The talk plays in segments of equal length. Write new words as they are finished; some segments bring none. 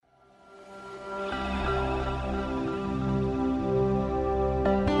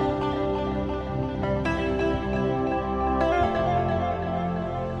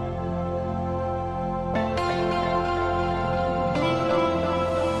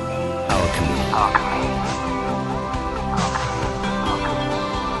Alchemy.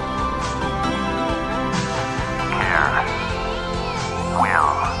 Care.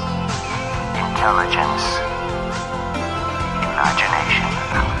 Will. Intelligence. Imagination.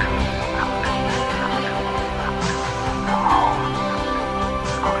 The home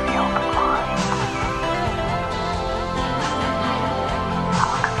of the open mind.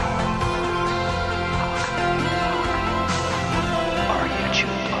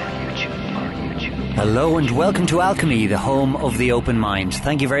 Hello and welcome to Alchemy, the home of the open mind.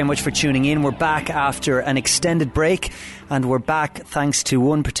 Thank you very much for tuning in. We're back after an extended break, and we're back thanks to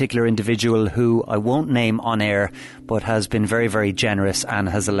one particular individual who I won't name on air, but has been very, very generous and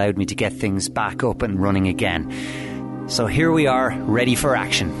has allowed me to get things back up and running again. So here we are, ready for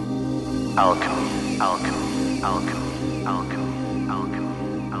action. Alchemy. Alchemy. Alchemy. Alchemy.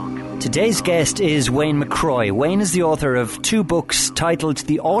 Today's guest is Wayne McCroy. Wayne is the author of two books titled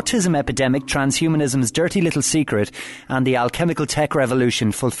The Autism Epidemic, Transhumanism's Dirty Little Secret, and The Alchemical Tech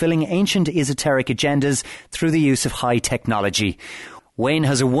Revolution, Fulfilling Ancient Esoteric Agendas Through the Use of High Technology. Wayne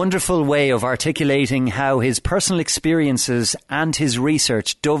has a wonderful way of articulating how his personal experiences and his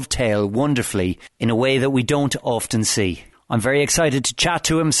research dovetail wonderfully in a way that we don't often see. I'm very excited to chat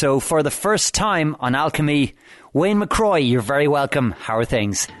to him, so for the first time on Alchemy, Wayne McCroy, you're very welcome. How are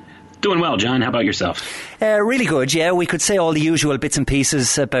things? Doing well, John. How about yourself? Really good, yeah. We could say all the usual bits and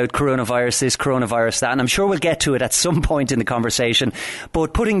pieces about coronavirus this, coronavirus that, and I'm sure we'll get to it at some point in the conversation.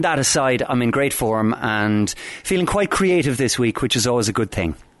 But putting that aside, I'm in great form and feeling quite creative this week, which is always a good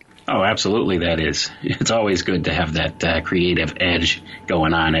thing. Oh, absolutely, that is. It's always good to have that creative edge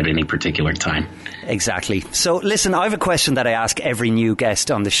going on at any particular time. Exactly. So, listen, I have a question that I ask every new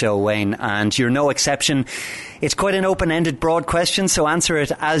guest on the show, Wayne, and you're no exception. It's quite an open-ended, broad question, so answer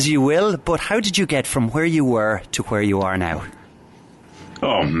it as you will. But how did you get from where you were to where you are now?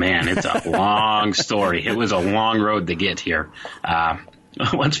 Oh, man, it's a long story. It was a long road to get here.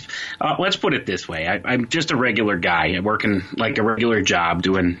 Let's put it this way. I'm just a regular guy working like a regular job,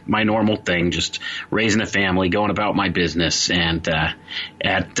 doing my normal thing, just raising a family, going about my business. And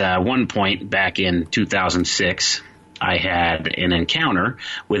at one point back in 2006, I had an encounter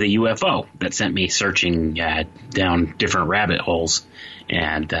with a UFO that sent me searching down different rabbit holes.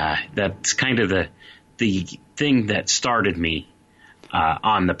 And that's kind of the thing that started me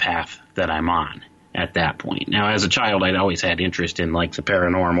on the path that I'm on at that point. Now, as a child, I'd always had interest in like the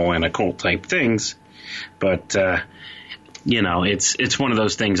paranormal and occult type things, but it's one of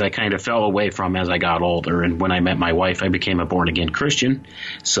those things I kind of fell away from as I got older. And when I met my wife, I became a born again Christian.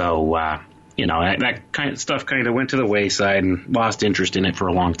 So that kind of stuff kind of went to the wayside and lost interest in it for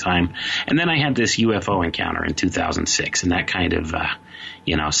a long time. And then I had this UFO encounter in 2006, and that kind of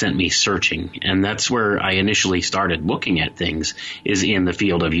sent me searching. And that's where I initially started looking at things, is in the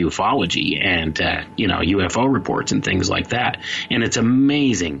field of ufology and, UFO reports and things like that. And it's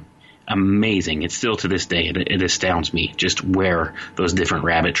amazing. It's still to this day, it astounds me just where those different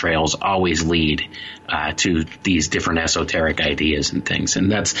rabbit trails always lead to these different esoteric ideas and things.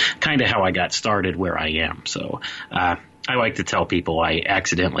 And that's kind of how I got started where I am. So, I like to tell people I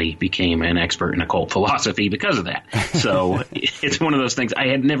accidentally became an expert in occult philosophy because of that. So it's one of those things. I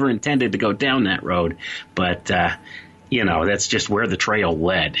had never intended to go down that road, but that's just where the trail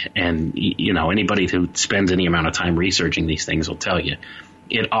led. And, anybody who spends any amount of time researching these things will tell you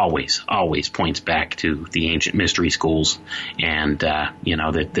it always points back to the ancient mystery schools and,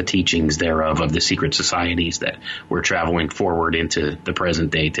 the teachings thereof of the secret societies that we're traveling forward into the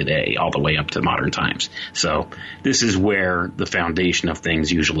present day today, all the way up to modern times. So this is where the foundation of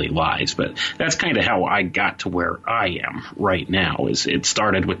things usually lies. But that's kind of how I got to where I am right now. Is it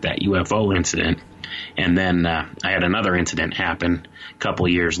started with that UFO incident. And then I had another incident happen a couple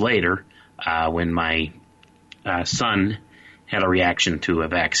of years later when my son had a reaction to a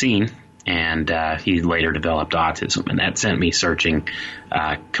vaccine, and he later developed autism. And that sent me searching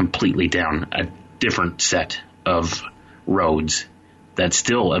completely down a different set of roads that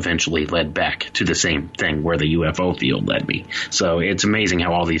still eventually led back to the same thing where the UFO field led me. So it's amazing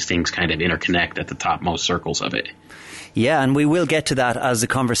how all these things kind of interconnect at the topmost circles of it. Yeah, and we will get to that as the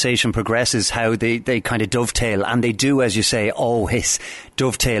conversation progresses, how they kind of dovetail, and they do, as you say, always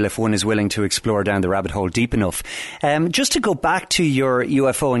dovetail if one is willing to explore down the rabbit hole deep enough. Just to go back to your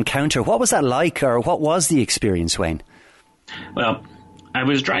UFO encounter, what was that like, or what was the experience, Wayne? Well, I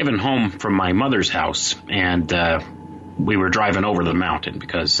was driving home from my mother's house, and we were driving over the mountain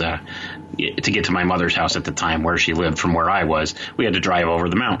because to get to my mother's house at the time where she lived from where I was, we had to drive over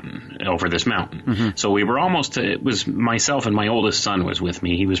this mountain. Mm-hmm. So we were almost, it was myself and my oldest son was with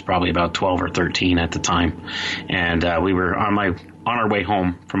me. He was probably about 12 or 13 at the time. And we were on our way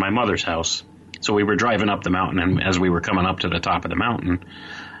home from my mother's house. So we were driving up the mountain, and as we were coming up to the top of the mountain,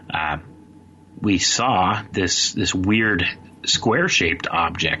 we saw this weird square-shaped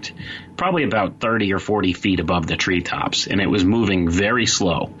object, probably about 30 or 40 feet above the treetops, and it was moving very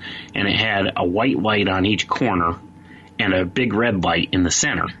slow, and it had a white light on each corner and a big red light in the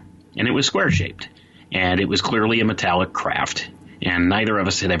center, and it was square-shaped, and it was clearly a metallic craft, and neither of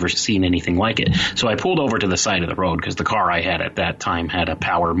us had ever seen anything like it. So I pulled over to the side of the road because the car I had at that time had a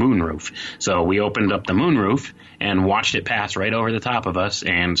power moonroof. So we opened up the moonroof and watched it pass right over the top of us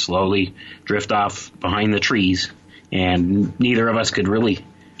and slowly drift off behind the trees. And neither of us could really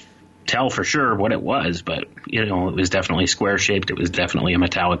tell for sure what it was, but, you know, it was definitely square-shaped. It was definitely a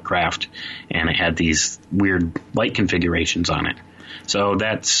metallic craft, and it had these weird light configurations on it. So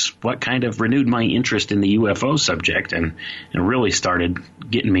that's what kind of renewed my interest in the UFO subject and really started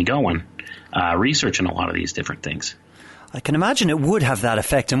getting me going, researching a lot of these different things. I can imagine it would have that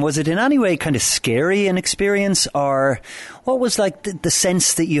effect. And was it in any way kind of scary an experience, or what was like the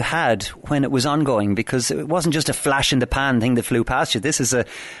sense that you had when it was ongoing? Because it wasn't just a flash in the pan thing that flew past you. This is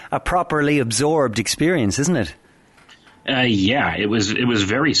a properly absorbed experience, isn't it? Yeah, it was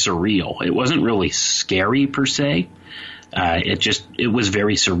very surreal. It wasn't really scary per se. It was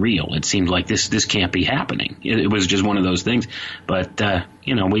very surreal. It seemed like this can't be happening. It was just one of those things. But,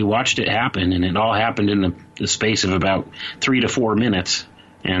 we watched it happen, and it all happened in the space of about 3 to 4 minutes.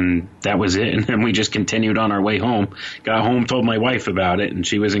 And that was it. And then we just continued on our way home, got home, told my wife about it, and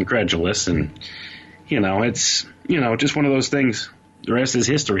she was incredulous. And, it's, just one of those things. The rest is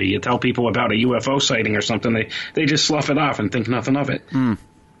history. You tell people about a UFO sighting or something, they just slough it off and think nothing of it. Mm.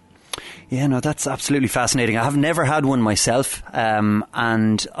 Yeah, no, that's absolutely fascinating. I have never had one myself,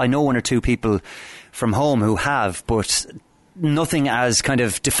 and I know one or two people from home who have, but nothing as kind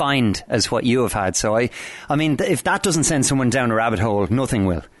of defined as what you have had. So, I mean, if that doesn't send someone down a rabbit hole, nothing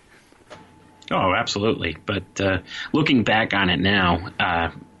will. Oh, absolutely. But looking back on it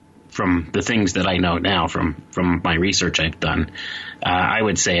now, from the things that I know now from my research I've done, I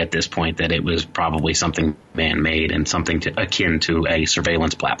would say at this point that it was probably something man-made and something akin to a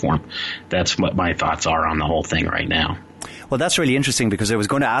surveillance platform. That's what my thoughts are on the whole thing right now. Well, that's really interesting, because I was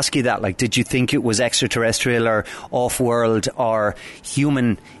going to ask you that. Like, did you think it was extraterrestrial or off-world or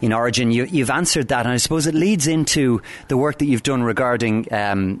human in origin? You've answered that, and I suppose it leads into the work that you've done regarding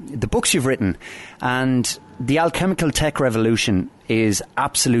the books you've written. And the alchemical tech revolution is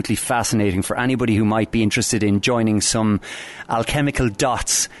absolutely fascinating for anybody who might be interested in joining some alchemical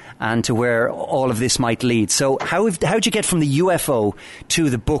dots and to where all of this might lead. So how'd you get from the UFO to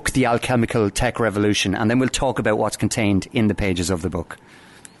the book, The Alchemical Tech Revolution? And then we'll talk about what's contained in the pages of the book.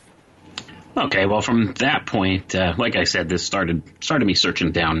 Okay, well, from that point, like I said, this started me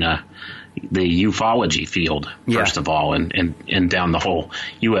searching down the ufology field, first of all, and down the whole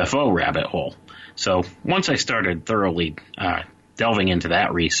UFO rabbit hole. So once I started thoroughly delving into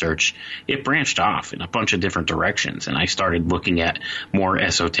that research, it branched off in a bunch of different directions, and I started looking at more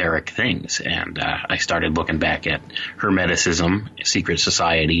esoteric things, and I started looking back at Hermeticism, secret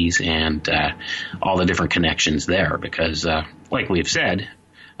societies, and all the different connections there, because like we've said,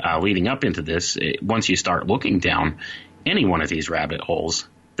 leading up into this, once you start looking down any one of these rabbit holes,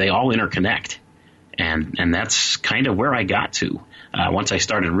 they all interconnect, and that's kind of where I got to. Once I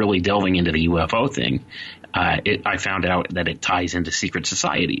started really delving into the UFO thing, I found out that it ties into secret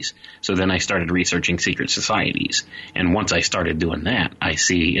societies. So then I started researching secret societies. And once I started doing that, I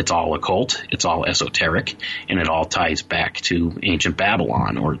see it's all occult, it's all esoteric, and it all ties back to ancient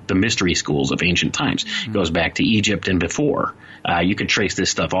Babylon or the mystery schools of ancient times. It goes back to Egypt and before. You could trace this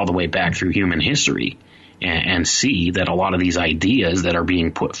stuff all the way back through human history and see that a lot of these ideas that are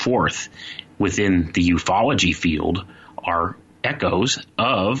being put forth within the ufology field are echoes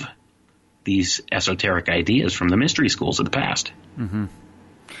of these esoteric ideas from the mystery schools of the past. Mm-hmm.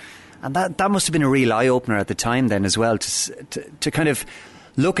 And that must have been a real eye-opener at the time then as well, to kind of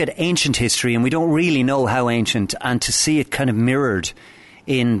look at ancient history, and we don't really know how ancient, and to see it kind of mirrored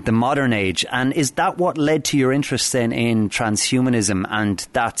in the modern age. And is that what led to your interest then in transhumanism and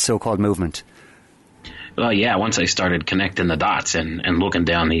that so-called movement? Well, yeah, once I started connecting the dots and looking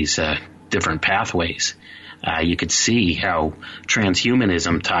down these different pathways, you could see how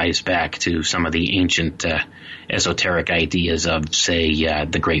transhumanism ties back to some of the ancient esoteric ideas of, say,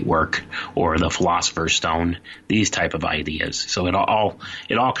 the Great Work or the Philosopher's Stone, these type of ideas. So it all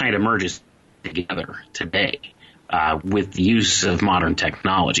kind of merges together today with the use of modern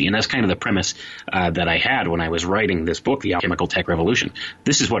technology. And that's kind of the premise that I had when I was writing this book, The Alchemical Tech Revolution.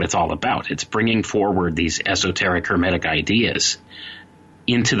 This is what it's all about. It's bringing forward these esoteric hermetic ideas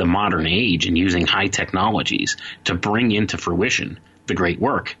into the modern age and using high technologies to bring into fruition the great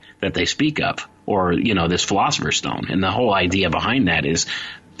work that they speak of, or, this philosopher's stone. And the whole idea behind that is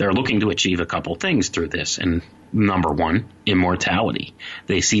they're looking to achieve a couple things through this. And number one, immortality.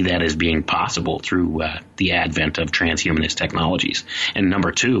 They see that as being possible through the advent of transhumanist technologies. And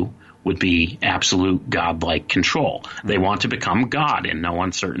number two would be absolute godlike control. They want to become God in no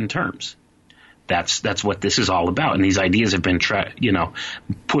uncertain terms. That's what this is all about. And these ideas have been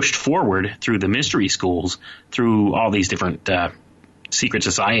pushed forward through the mystery schools, through all these different secret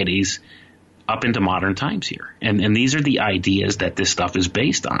societies, up into modern times here. And these are the ideas that this stuff is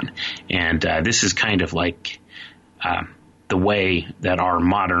based on. And this is kind of like the way that our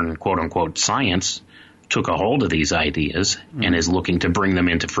modern, quote-unquote, science took a hold of these ideas and is looking to bring them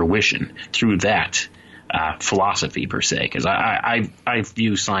into fruition through that philosophy, per se. Because I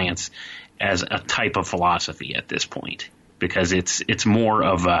view science as a type of philosophy at this point, because it's more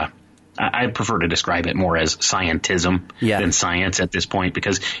of a, I prefer to describe it more as scientism than science at this point,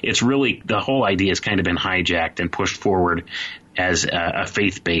 because it's really, the whole idea has kind of been hijacked and pushed forward as a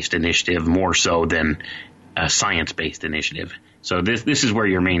faith-based initiative more so than a science-based initiative. So this is where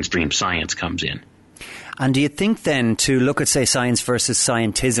your mainstream science comes in. And do you think then, to look at, say, science versus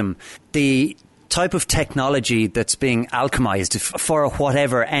scientism, the type of technology that's being alchemized for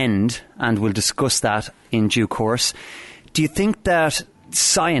whatever end, and we'll discuss that in due course, do you think that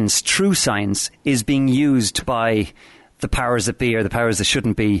science, true science, is being used by the powers that be or the powers that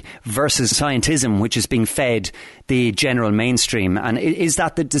shouldn't be, versus scientism, which is being fed the general mainstream? And is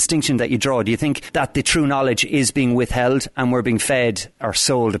that the distinction that you draw? Do you think that the true knowledge is being withheld and we're being fed or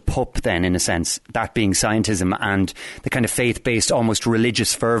sold a pup then, in a sense, that being scientism, and the kind of faith-based, almost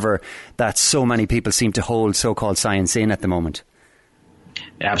religious fervour that so many people seem to hold so-called science in at the moment?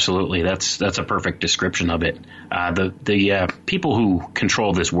 Absolutely. That's a perfect description of it. The people who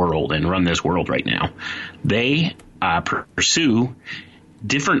control this world and run this world right now, they pursue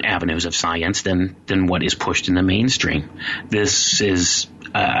different avenues of science than what is pushed in the mainstream. This is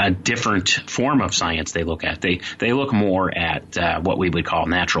a different form of science they look at. They look more at what we would call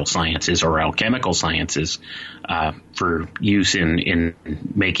natural sciences or alchemical sciences for use in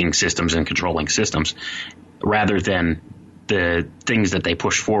making systems and controlling systems, rather than the things that they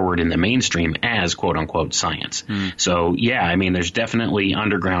push forward in the mainstream as quote-unquote science. So, there's definitely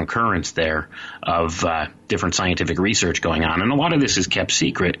underground currents there of different scientific research going on. And a lot of this is kept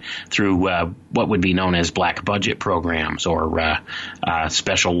secret through what would be known as black budget programs or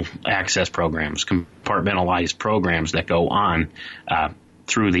special access programs, compartmentalized programs that go on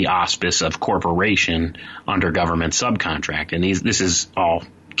through the auspice of corporation under government subcontract. And this is all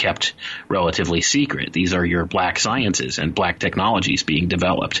kept relatively secret. These are your black sciences and black technologies being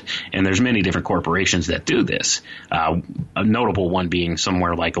developed. And there's many different corporations that do this. A notable one being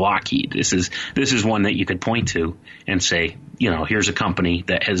somewhere like Lockheed. This is one that you could point to and say, here's a company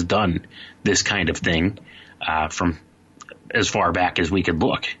that has done this kind of thing from as far back as we could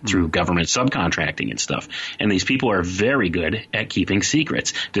look through government subcontracting and stuff. And these people are very good at keeping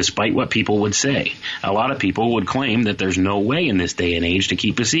secrets, despite what people would say. A lot of people would claim that there's no way in this day and age to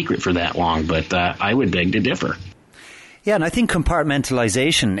keep a secret for that long, but I would beg to differ. Yeah, and I think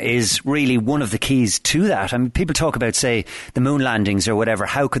compartmentalization is really one of the keys to that. I mean, people talk about, say, the moon landings or whatever.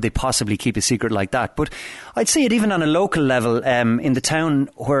 How could they possibly keep a secret like that? But I'd say it even on a local level. In the town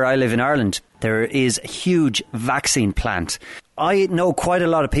where I live in Ireland, there is a huge vaccine plant. I know quite a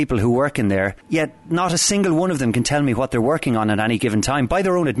lot of people who work in there, yet not a single one of them can tell me what they're working on at any given time. By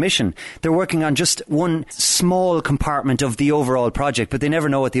their own admission, they're working on just one small compartment of the overall project, but they never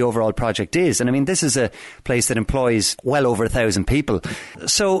know what the overall project is. And I mean, this is a place that employs well over 1,000 people.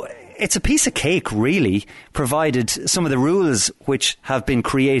 So it's a piece of cake, really, provided some of the rules which have been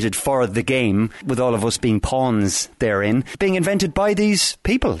created for the game, with all of us being pawns therein, being invented by these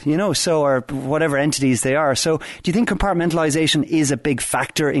people, or whatever entities they are. So do you think compartmentalization is a big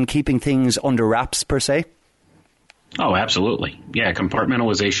factor in keeping things under wraps, per se? Oh, absolutely. Yeah,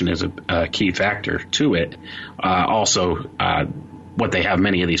 compartmentalization is a key factor to it. Also, what they have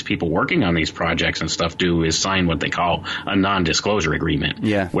many of these people working on these projects and stuff do is sign what they call a non-disclosure agreement.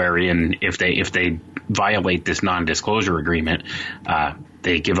 Yeah. Wherein if they violate this non-disclosure agreement,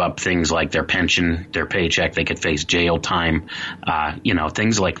 they give up things like their pension, their paycheck. They could face jail time,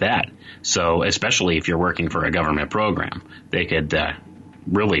 things like that. So especially if you're working for a government program, they could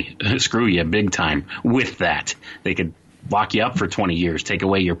really screw you big time with that. They could lock you up for 20 years, take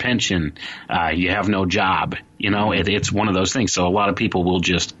away your pension, you have no job. It's one of those things. So a lot of people will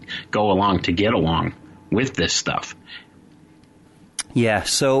just go along to get along with this stuff. Yeah,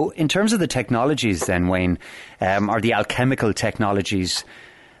 so in terms of the technologies then, Wayne, or the alchemical technologies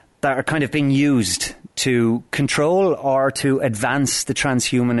that are kind of being used to control or to advance the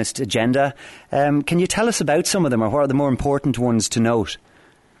transhumanist agenda. Can you tell us about some of them, or what are the more important ones to note?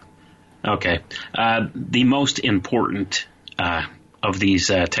 Okay. The most important of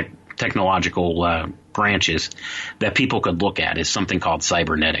these technological branches that people could look at is something called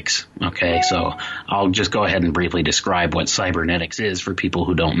cybernetics. Okay, so I'll just go ahead and briefly describe what cybernetics is for people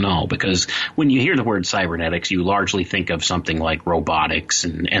who don't know, because when you hear the word cybernetics, you largely think of something like robotics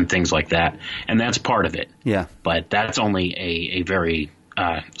and things like that, and that's part of it. Yeah. But that's only a very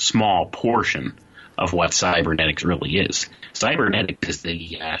small portion of what cybernetics really is. Cybernetics is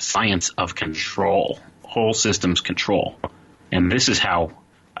the science of control, whole systems control. And this is how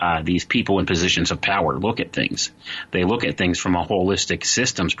these people in positions of power look at things. They look at things from a holistic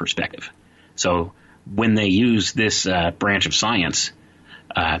systems perspective. So when they use this branch of science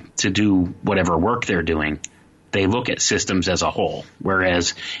to do whatever work they're doing, they look at systems as a whole.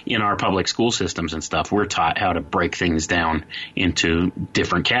 Whereas in our public school systems and stuff, we're taught how to break things down into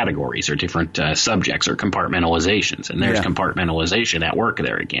different categories or different subjects or compartmentalizations. And there's compartmentalization at work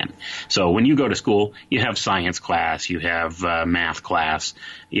there again. So when you go to school, you have science class, you have math class,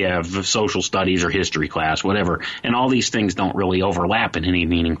 you have social studies or history class, whatever. And all these things don't really overlap in any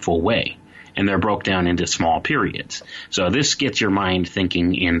meaningful way. And they're broke down into small periods. So this gets your mind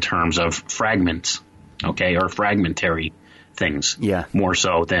thinking in terms of fragments. Okay, or fragmentary things, more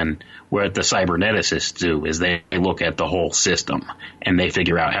so than what the cyberneticists do is they look at the whole system and they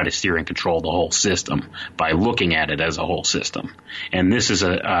figure out how to steer and control the whole system by looking at it as a whole system. And this is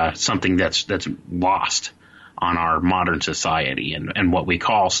something that's lost on our modern society and what we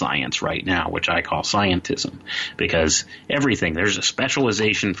call science right now, which I call scientism, because everything, there's a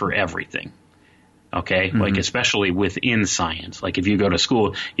specialization for everything. Okay, like especially within science. Like if you go to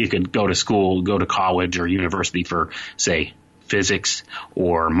school, you could go to college or university for, say, physics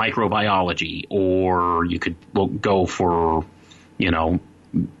or microbiology, or you could go for,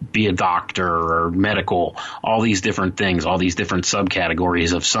 be a doctor or medical, all these different things, all these different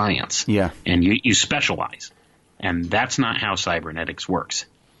subcategories of science. Yeah. And you specialize. And that's not how cybernetics works.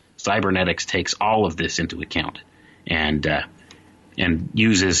 Cybernetics takes all of this into account and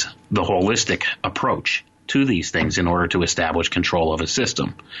uses the holistic approach to these things in order to establish control of a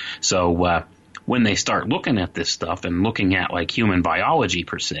system. So when they start looking at this stuff and looking at like human biology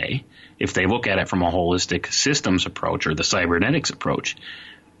per se, if they look at it from a holistic systems approach or the cybernetics approach,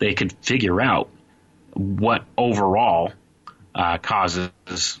 they could figure out what overall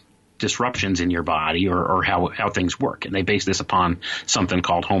causes disruptions in your body or how things work. And they base this upon something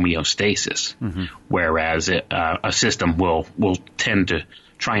called homeostasis, whereas a system will tend to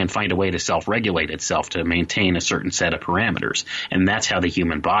try and find a way to self-regulate itself to maintain a certain set of parameters. And that's how the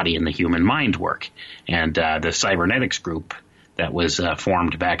human body and the human mind work. And the cybernetics group that was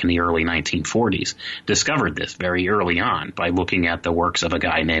formed back in the early 1940s discovered this very early on by looking at the works of a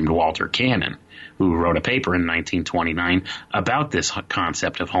guy named Walter Cannon, who wrote a paper in 1929 about this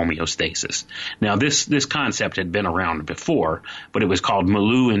concept of homeostasis. Now, this concept had been around before, but it was called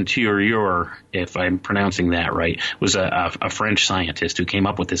Milieu Intérieur, if I'm pronouncing that right. It was a French scientist who came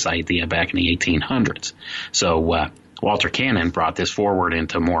up with this idea back in the 1800s. So Walter Cannon brought this forward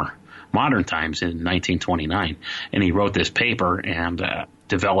into more modern times in 1929, and he wrote this paper and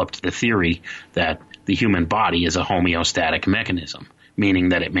developed the theory that the human body is a homeostatic mechanism, meaning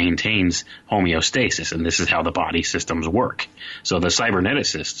that it maintains homeostasis, and this is how the body systems work. So the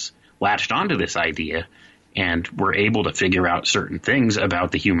cyberneticists latched onto this idea and were able to figure out certain things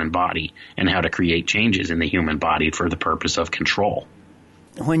about the human body and how to create changes in the human body for the purpose of control.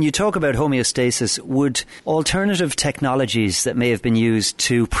 When you talk about homeostasis, would alternative technologies that may have been used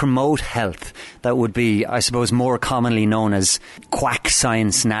to promote health, that would be, I suppose, more commonly known as quack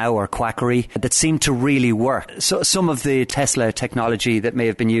science now or quackery, that seem to really work? So some of the Tesla technology that may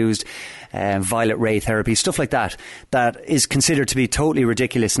have been used, violet ray therapy, stuff like that is considered to be totally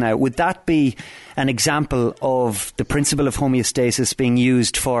ridiculous now. Would that be an example of the principle of homeostasis being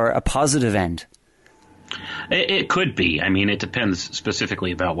used for a positive end? It could be. I mean, it depends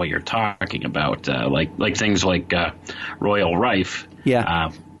specifically about what you're talking about, like things like Royal Rife,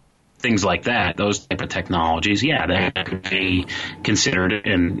 things like that. Those type of technologies, that could be considered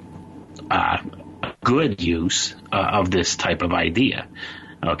in good use of this type of idea.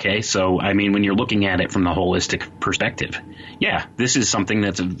 Okay, so I mean, when you're looking at it from the holistic perspective, this is something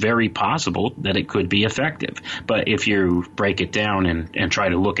that's very possible that it could be effective. But if you break it down and try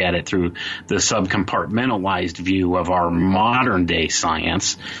to look at it through the subcompartmentalized view of our modern day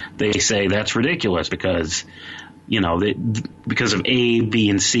science, they say that's ridiculous because because of A, B,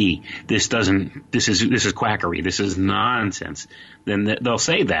 and C, this is quackery, this is nonsense, then they'll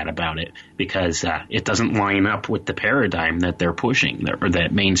say that about it because it doesn't line up with the paradigm that they're pushing, or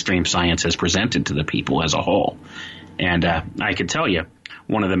that mainstream science has presented to the people as a whole. And I can tell you,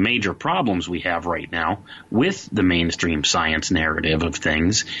 one of the major problems we have right now with the mainstream science narrative of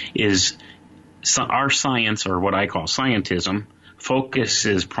things is our science, or what I call scientism,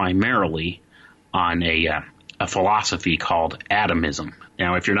 focuses primarily on a philosophy called atomism.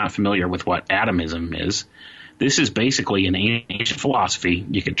 Now, if you're not familiar with what atomism is, this is basically an ancient philosophy.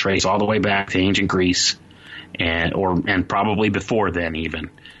 You can trace all the way back to ancient Greece and probably before then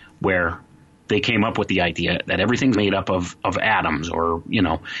even, where they came up with the idea that everything's made up of atoms, or,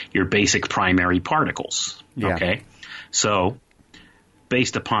 your basic primary particles. Yeah. Okay? So,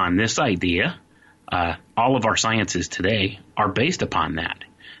 based upon this idea, all of our sciences today are based upon that.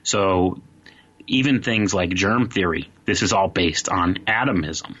 So, even things like germ theory, this is all based on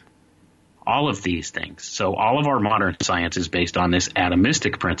atomism. All of these things. So all of our modern science is based on this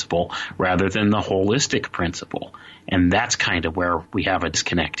atomistic principle rather than the holistic principle. And that's kind of where we have a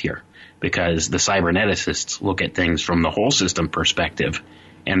disconnect here, because the cyberneticists look at things from the whole system perspective,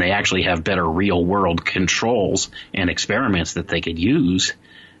 and they actually have better real world controls and experiments that they could use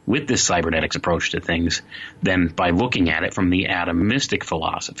with this cybernetics approach to things than by looking at it from the atomistic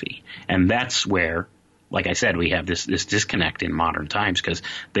philosophy. And that's where, like I said, we have this disconnect in modern times, because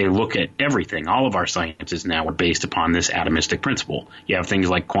they look at everything. All of our sciences now are based upon this atomistic principle. You have things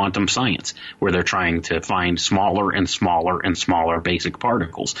like quantum science, where they're trying to find smaller and smaller and smaller basic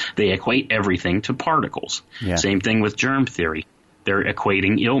particles. They equate everything to particles. Yeah. Same thing with germ theory. They're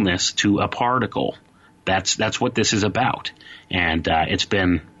equating illness to a particle. That's what this is about. And it's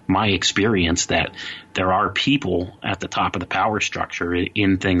been my experience that there are people at the top of the power structure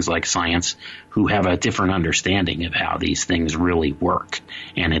in things like science who have a different understanding of how these things really work.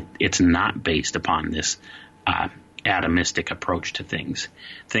 And it's not based upon this atomistic approach to things.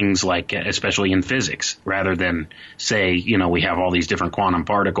 Things like, especially in physics, rather than say, we have all these different quantum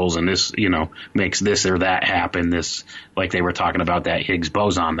particles and this, makes this or that happen. This, like they were talking about that Higgs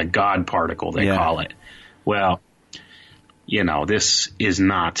boson, the God particle, they call it. Well, this is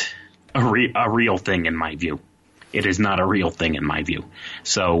not a real thing in my view. It is not a real thing in my view.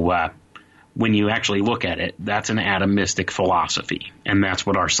 So when you actually look at it, that's an atomistic philosophy, and that's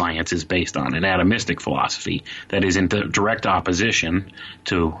what our science is based on, an atomistic philosophy that is in direct opposition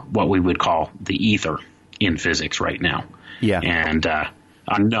to what we would call the ether in physics right now. Yeah. And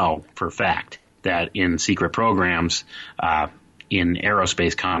I know for a fact that in secret programs, in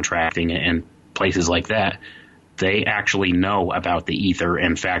aerospace contracting and places like that, they actually know about the ether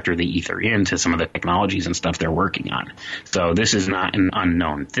and factor the ether into some of the technologies and stuff they're working on. So this is not an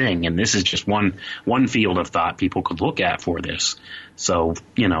unknown thing, and this is just one field of thought people could look at for this. So,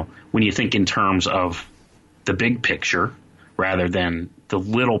 when you think in terms of the big picture rather than the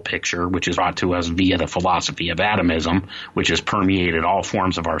little picture, which is brought to us via the philosophy of atomism, which has permeated all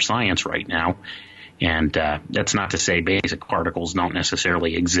forms of our science right now, and that's not to say basic particles don't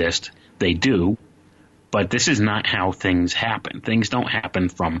necessarily exist. They do. But this is not how things happen. Things don't happen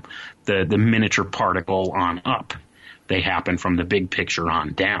from the miniature particle on up. They happen from the big picture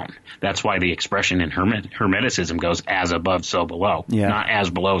on down. That's why the expression in Hermeticism goes as above, so below. Yeah. Not as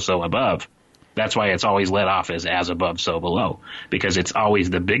below, so above. That's why it's always let off as above, so below. Because it's always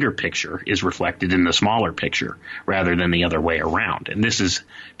the bigger picture is reflected in the smaller picture rather than the other way around. And this is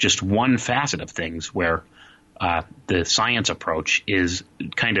just one facet of things where the science approach is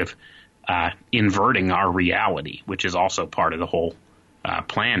kind of inverting our reality, which is also part of the whole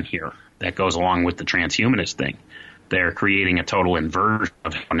plan here that goes along with the transhumanist thing. They're creating a total inversion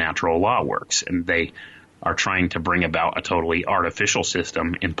of how natural law works, and they are trying to bring about a totally artificial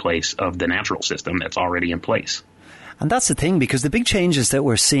system in place of the natural system that's already in place. And that's the thing, because the big changes that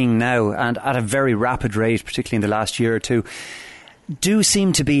we're seeing now, and at a very rapid rate, particularly in the last year or two, do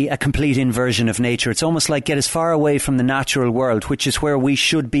seem to be a complete inversion of nature. It's almost like get as far away from the natural world, which is where we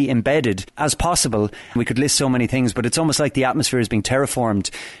should be embedded, as possible. We could list so many things, but it's almost like the atmosphere is being terraformed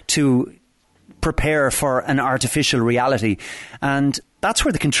to prepare for an artificial reality. And that's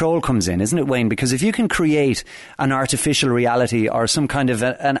where the control comes in, isn't it, Wayne? Because if you can create an artificial reality or some kind of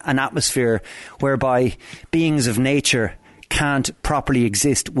an atmosphere whereby beings of nature can't properly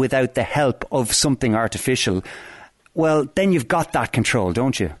exist without the help of something artificial, well, then you've got that control,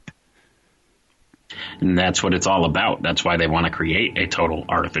 don't you? And that's what it's all about. That's why they want to create a total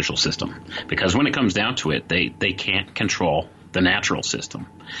artificial system. Because when it comes down to it, they can't control the natural system.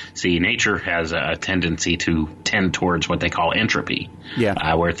 See, nature has a tendency to tend towards what they call entropy,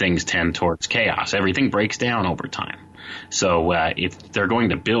 where things tend towards chaos. Everything breaks down over time. So if they're going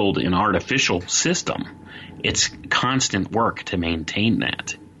to build an artificial system, it's constant work to maintain that.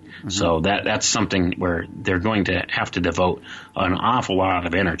 Mm-hmm. So that's something where they're going to have to devote an awful lot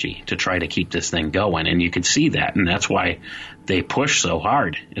of energy to try to keep this thing going. And you can see that. And that's why they push so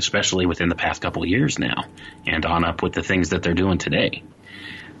hard, especially within the past couple of years now and on up with the things that they're doing today.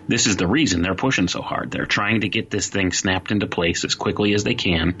 This is the reason they're pushing so hard. They're trying to get this thing snapped into place as quickly as they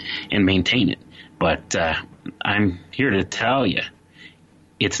can and maintain it. But I'm here to tell you,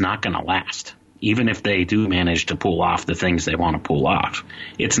 it's not going to last. Even if they do manage to pull off the things they want to pull off,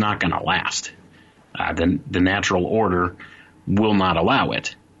 it's not going to last. The natural order will not allow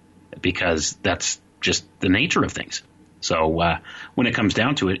it because that's just the nature of things. So when it comes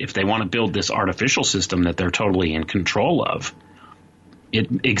down to it, if they want to build this artificial system that they're totally in control of,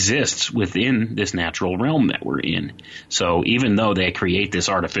 it exists within this natural realm that we're in. So even though they create this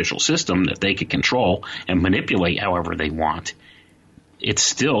artificial system that they can control and manipulate however they want, it's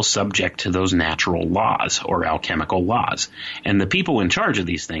still subject to those natural laws or alchemical laws. And the people in charge of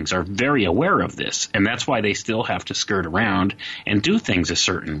these things are very aware of this. And that's why they still have to skirt around and do things a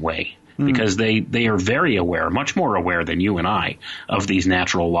certain way. Because they are very aware, much more aware than you and I, of these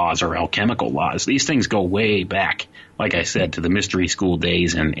natural laws or alchemical laws. These things go way back, like I said, to the mystery school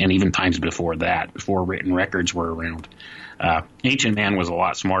days and even times before that, before written records were around. Ancient man was a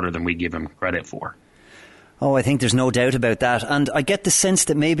lot smarter than we give him credit for. Oh, I think there's no doubt about that. And I get the sense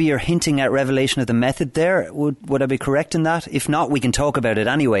that maybe you're hinting at revelation of the method there. Would I be correct in that? If not, we can talk about it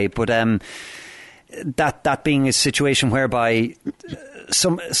anyway. But that being a situation whereby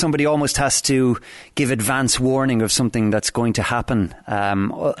somebody almost has to give advance warning of something that's going to happen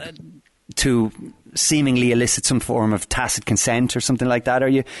to seemingly elicit some form of tacit consent or something like that. Are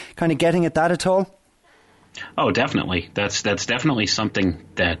you kind of getting at that at all? Oh, definitely. That's definitely something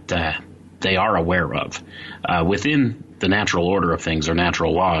that they are aware of. Within the natural order of things, or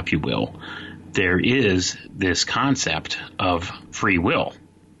natural law, if you will, there is this concept of free will.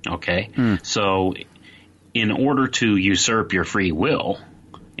 Okay? So in order to usurp your free will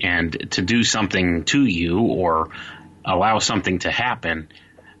and to do something to you or allow something to happen,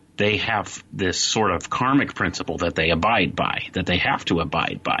 they have this sort of karmic principle that they abide by, that they have to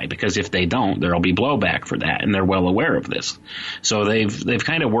abide by, because if they don't, there'll be blowback for that, and they're well aware of this. So they've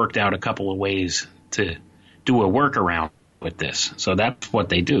kind of worked out a couple of ways to do a workaround with this. So that's what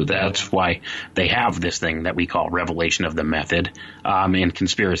they do. That's why they have this thing that we call revelation of the method. In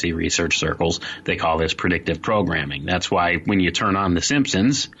conspiracy research circles, they call this predictive programming. That's why when you turn on The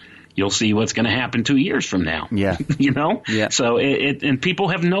Simpsons, you'll see what's going to happen 2 years from now. Yeah. You know? Yeah. So and people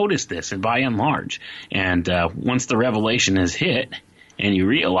have noticed this, and by and large. And once the revelation is hit and you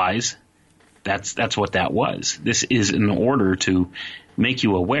realize that's what that was. This is in order to make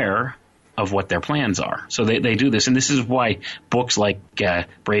you aware of what their plans are. So they do this, and this is why books like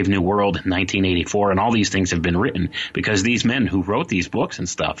Brave New World, 1984, and all these things have been written, because these men who wrote these books and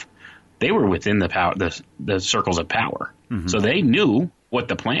stuff, they were within the circles of power. Mm-hmm. So they knew what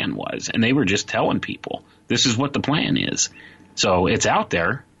the plan was, and they were just telling people, this is what the plan is. So it's out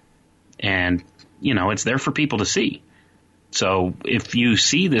there, and, it's there for people to see. So if you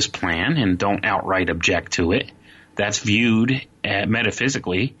see this plan and don't outright object to it, that's viewed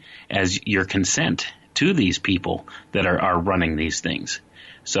metaphysically as your consent to these people that are running these things.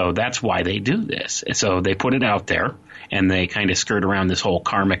 So that's why they do this. So they put it out there, and they kind of skirt around this whole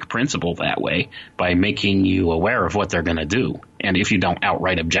karmic principle that way by making you aware of what they're going to do. And if you don't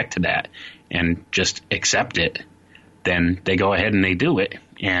outright object to that and just accept it, then they go ahead and they do it,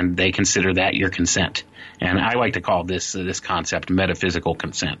 and they consider that your consent. And I like to call this concept metaphysical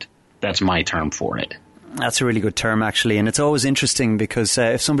consent. That's my term for it. That's a really good term, actually. And it's always interesting because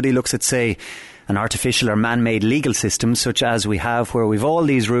if somebody looks at, say, an artificial or man-made legal system, such as we have, where we've all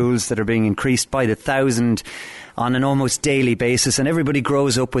these rules that are being increased by the 1,000 on an almost daily basis, and everybody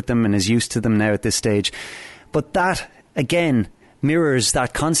grows up with them and is used to them now at this stage. But that, again, mirrors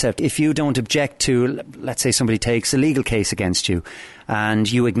that concept. If you don't object to, let's say somebody takes a legal case against you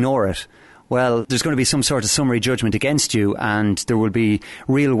and you ignore it, well, there's going to be some sort of summary judgment against you, and there will be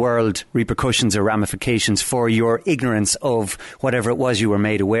real-world repercussions or ramifications for your ignorance of whatever it was you were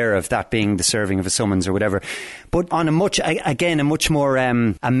made aware of, that being the serving of a summons or whatever. But on a much more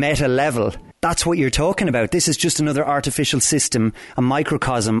a meta level, that's what you're talking about. This is just another artificial system, a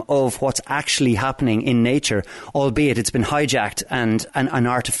microcosm of what's actually happening in nature, albeit it's been hijacked and an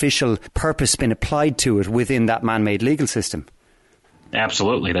artificial purpose been applied to it within that man-made legal system.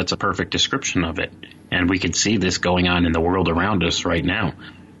 Absolutely. That's a perfect description of it. And we can see this going on in the world around us right now.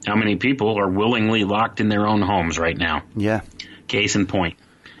 How many people are willingly locked in their own homes right now? Yeah. Case in point.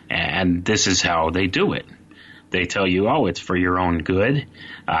 And this is how they do it. They tell you, oh, it's for your own good.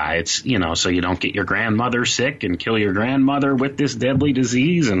 It's, so you don't get your grandmother sick and kill your grandmother with this deadly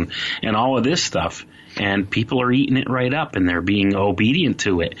disease and all of this stuff. And people are eating it right up and they're being obedient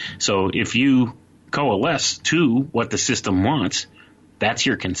to it. So if you coalesce to what the system wants, that's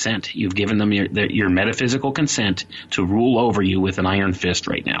your consent. You've given them your metaphysical consent to rule over you with an iron fist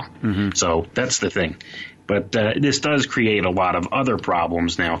right now. Mm-hmm. So that's the thing. But this does create a lot of other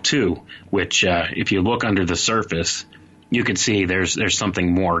problems now, too, which if you look under the surface, you can see there's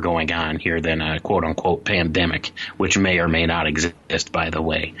something more going on here than a quote-unquote pandemic, which may or may not exist, by the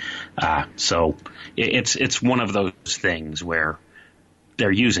way. So it's one of those things where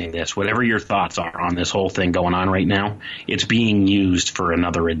they're using this. Whatever your thoughts are on this whole thing going on right now, it's being used for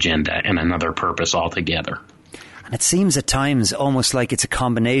another agenda and another purpose altogether. And it seems at times almost like it's a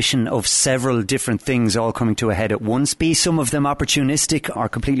combination of several different things all coming to a head at once. Be some of them opportunistic or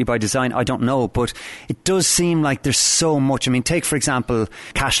completely by design, I don't know. But it does seem like there's so much. I mean, take, for example,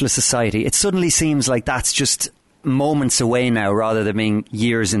 cashless society. It suddenly seems like that's just moments away now rather than being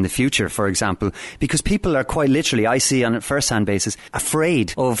years in the future, for example, because people are quite literally, I see on a first-hand basis,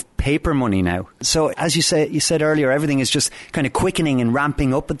 afraid of paper money now. So as you said earlier, everything is just kind of quickening and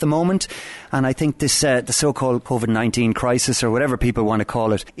ramping up at the moment. And I think this, the so-called COVID-19 crisis, or whatever people want to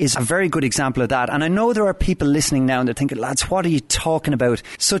call it, is a very good example of that. And I know there are people listening now and they're thinking, lads, what are you talking about?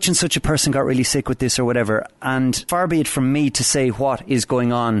 Such and such a person got really sick with this or whatever. And far be it from me to say what is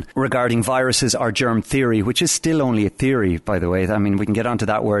going on regarding viruses or germ theory, which is still only a theory, by the way. I mean, we can get onto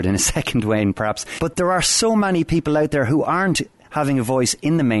that word in a second, Wayne, perhaps. But there are so many people out there who aren't having a voice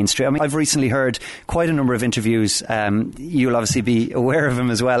in the mainstream. I mean, I've recently heard quite a number of interviews. You'll obviously be aware of him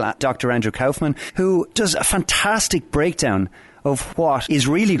as well, Dr. Andrew Kaufman, who does a fantastic breakdown of what is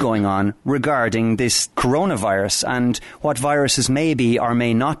really going on regarding this coronavirus and what viruses may be or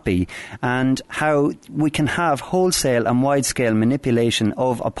may not be, and how we can have wholesale and wide-scale manipulation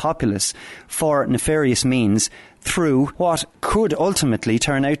of a populace for nefarious means through what could ultimately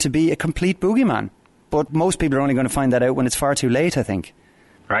turn out to be a complete boogeyman. But most people are only going to find that out when it's far too late, I think.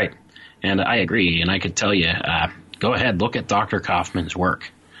 Right. And I agree. And I could tell you, go ahead, look at Dr. Kaufman's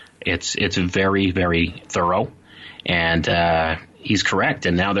work. It's very, very thorough. And he's correct.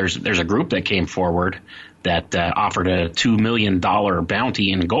 And now there's a group that came forward that offered a $2 million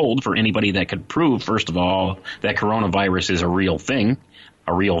bounty in gold for anybody that could prove, first of all, that coronavirus is a real thing,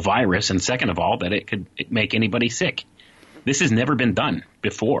 a real virus, and second of all, that it could make anybody sick. This has never been done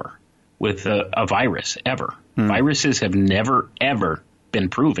before with a virus, ever. Viruses have never, ever been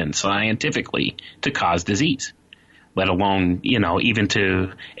proven scientifically to cause disease, let alone, even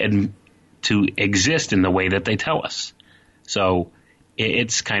to exist in the way that they tell us. So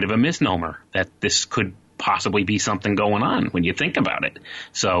it's kind of a misnomer that this could possibly be something going on when you think about it.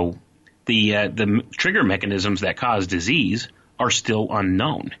 So the trigger mechanisms that cause disease are still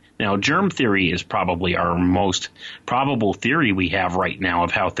unknown. Now, germ theory is probably our most probable theory we have right now of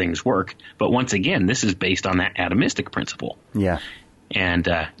how things work. But once again, this is based on that atomistic principle. Yeah. And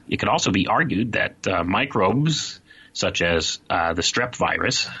it could also be argued that microbes such as the strep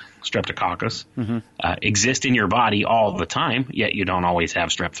virus, Streptococcus, exist in your body all the time, yet you don't always have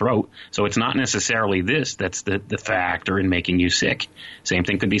strep throat. So it's not necessarily this that's the factor in making you sick. Same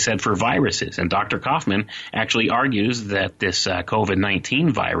thing could be said for viruses. And Dr. Kaufman actually argues that this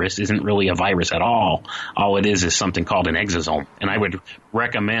COVID-19 virus isn't really a virus at all. All it is something called an exosome. And I would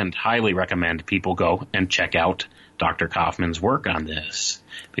highly recommend people go and check out Dr. Kaufman's work on this,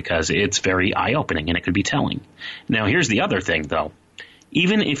 because it's very eye-opening and it could be telling. Now, here's the other thing, though.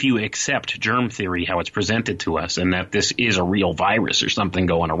 Even if you accept germ theory, how it's presented to us, and that this is a real virus or something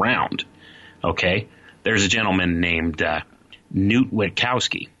going around, okay, there's a gentleman named Newt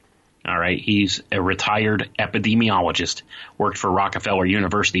Witkowski. All right, he's a retired epidemiologist, worked for Rockefeller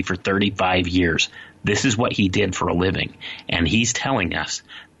University for 35 years. This is what he did for a living. And he's telling us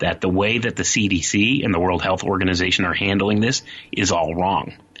that the way that the CDC and the World Health Organization are handling this is all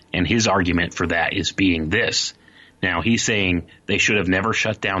wrong. And his argument for that is being this. Now, he's saying they should have never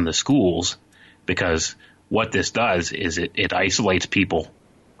shut down the schools, because what this does is it isolates people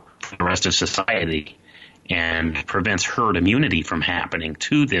from the rest of society and prevents herd immunity from happening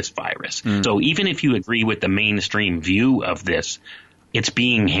to this virus. So even if you agree with the mainstream view of this, it's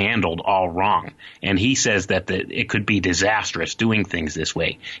being handled all wrong. And he says that it could be disastrous doing things this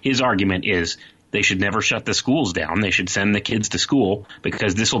way. His argument is They should never shut the schools down. They should send the kids to school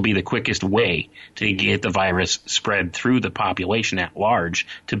because this will be the quickest way to get the virus spread through the population at large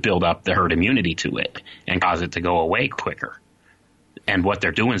to build up the herd immunity to it and cause it to go away quicker. And what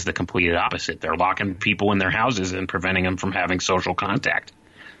they're doing is the complete opposite. They're locking people in their houses and preventing them from having social contact.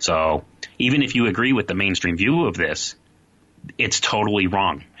 So even if you agree with the mainstream view of this, it's totally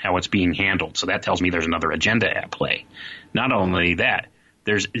wrong how it's being handled. So that tells me there's another agenda at play. Not only that,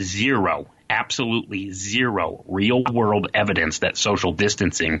 there's absolutely zero real-world evidence that social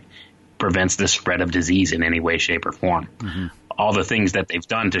distancing prevents the spread of disease in any way, shape, or form. Mm-hmm. All the things that they've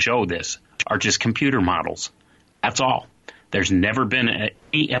done to show this are just computer models. That's all. There's never been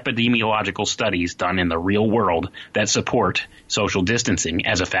any epidemiological studies done in the real world that support social distancing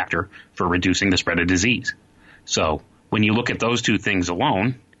as a factor for reducing the spread of disease. So when you look at those two things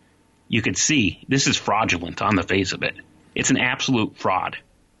alone, you could see this is fraudulent on the face of it. It's an absolute fraud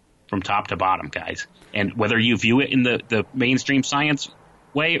from top to bottom, guys. And whether you view it in the mainstream science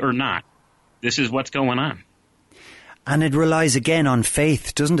way or not, this is what's going on. And it relies again on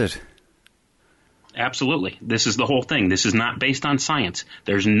faith, doesn't it? Absolutely. This is the whole thing. This is not based on science.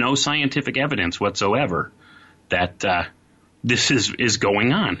 There's no scientific evidence whatsoever that this is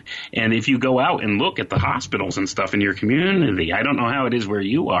going on. And if you go out and look at the hospitals and stuff in your community, I don't know how it is where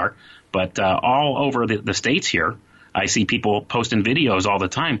you are, but all over the states here, I see people posting videos all the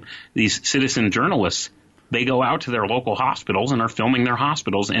time. These citizen journalists, they go out to their local hospitals and are filming their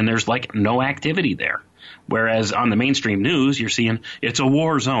hospitals, and there's like no activity there. Whereas on the mainstream news, you're seeing it's a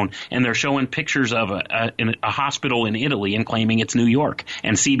war zone, and they're showing pictures of a hospital in Italy and claiming it's New York.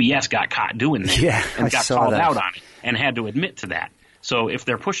 And CBS got caught doing that and got called out on it and had to admit to that. So if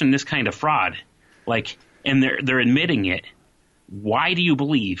they're pushing this kind of fraud, and they're admitting it, why do you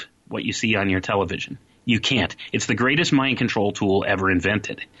believe what you see on your television? You can't. It's the greatest mind control tool ever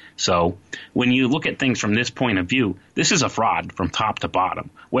invented. So when you look at things from this point of view, this is a fraud from top to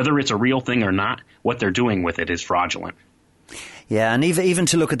bottom. Whether it's a real thing or not, what they're doing with it is fraudulent. Yeah, and even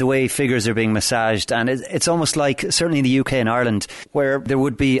to look at the way figures are being massaged, and it's almost like, certainly in the UK and Ireland, where there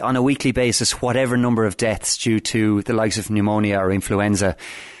would be on a weekly basis whatever number of deaths due to the likes of pneumonia or influenza.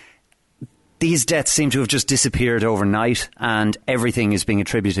 These deaths seem to have just disappeared overnight, and everything is being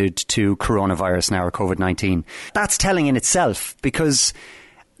attributed to coronavirus now, or COVID-19. That's telling in itself, because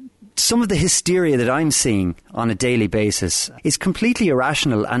some of the hysteria that I'm seeing on a daily basis is completely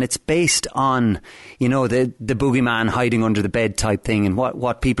irrational, and it's based on, the boogeyman hiding under the bed type thing and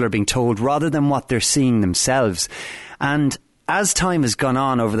what people are being told rather than what they're seeing themselves. And as time has gone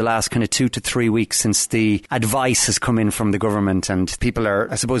on over the last kind of 2 to 3 weeks since the advice has come in from the government and people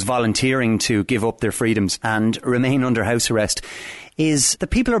are, I suppose, volunteering to give up their freedoms and remain under house arrest, is that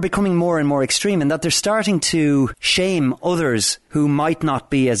people are becoming more and more extreme, and that they're starting to shame others who might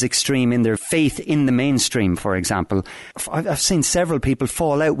not be as extreme in their faith in the mainstream, for example. I've seen several people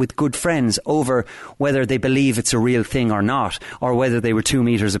fall out with good friends over whether they believe it's a real thing or not, or whether they were 2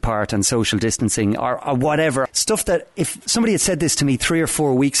 meters apart and social distancing or whatever. Stuff that if somebody had said this to me 3 or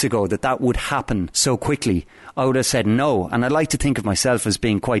 4 weeks ago, that would happen so quickly, I would have said no. And I like to think of myself as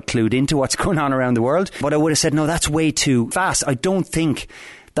being quite clued into what's going on around the world. But I would have said, no, that's way too fast. I don't think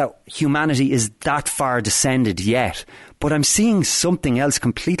that humanity is that far descended yet. But I'm seeing something else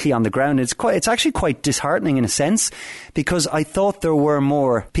completely on the ground. It's actually quite disheartening in a sense, because I thought there were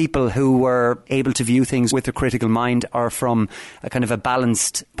more people who were able to view things with a critical mind or from a kind of a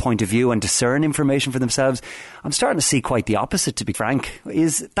balanced point of view and discern information for themselves. I'm starting to see quite the opposite, to be frank.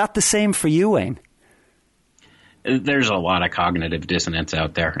 Is that the same for you, Wayne? There's a lot of cognitive dissonance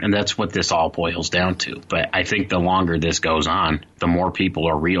out there, and that's what this all boils down to. But I think the longer this goes on, the more people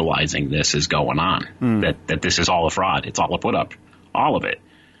are realizing this is going on, that this is all a fraud. It's all a put-up, all of it.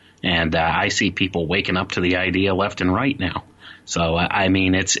 And I see people waking up to the idea left and right now. So, I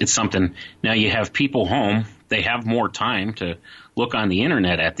mean, it's something. Now you have people home. They have more time to look on the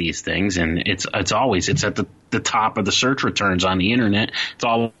internet at these things, and it's at the top of the search returns on the internet. It's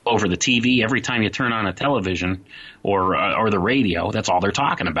all over the TV. Every time you turn on a television or the radio, that's all they're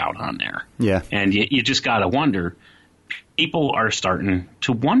talking about on there. Yeah. And you just got to wonder. People are starting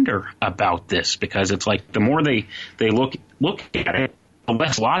to wonder about this, because it's like the more they look at it, the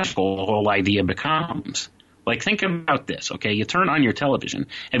less logical the whole idea becomes. Like, think about this, okay? You turn on your television.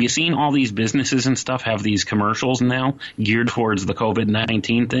 Have you seen all these businesses and stuff have these commercials now geared towards the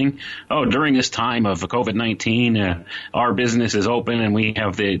COVID-19 thing? Oh, during this time of COVID-19, our business is open and we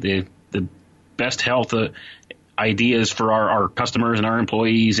have the best health ideas for our customers and our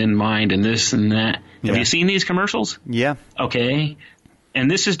employees in mind, and this and that. Yeah. Have you seen these commercials? Yeah. Okay. And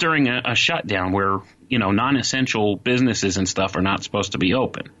this is during a shutdown where, non-essential businesses and stuff are not supposed to be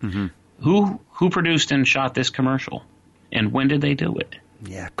open. Mm-hmm. who produced and shot this commercial, and when did they do it?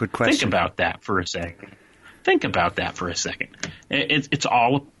 Yeah, good question. Think about that for a second. It's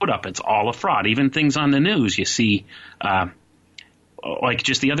all a put up. It's all a fraud. Even things on the news, you see, like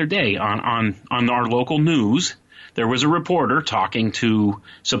just the other day on our local news, there was a reporter talking to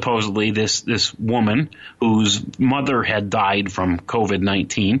supposedly this woman whose mother had died from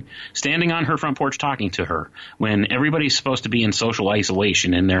COVID-19, standing on her front porch talking to her when everybody's supposed to be in social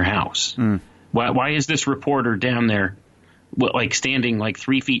isolation in their house. Why is this reporter down there, like standing like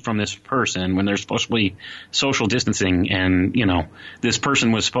 3 feet from this person when they're supposed to be social distancing, and this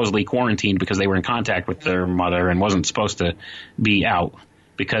person was supposedly quarantined because they were in contact with their mother and wasn't supposed to be out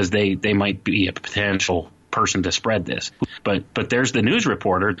because they might be a potential person to spread this. But there's the news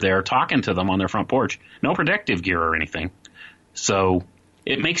reporter there talking to them on their front porch. No protective gear or anything. So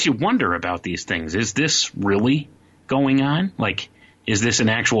it makes you wonder about these things. Is this really going on? Like, is this an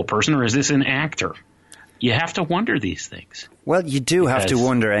actual person or is this an actor? You have to wonder these things. Well, you do have to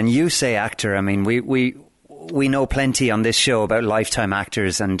wonder, and you say actor. I mean, we know plenty on this show about lifetime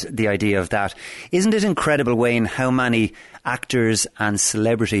actors and the idea of that. Isn't it incredible, Wayne, how many actors and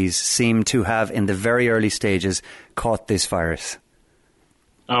celebrities seem to have, in the very early stages, caught this virus?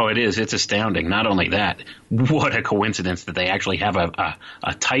 Oh, it is. It's astounding. Not only that, what a coincidence that they actually have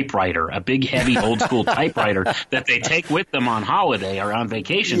a typewriter, a big, heavy, old-school typewriter that they take with them on holiday or on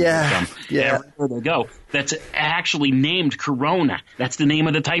vacation with them everywhere they go. That's actually named Corona. That's the name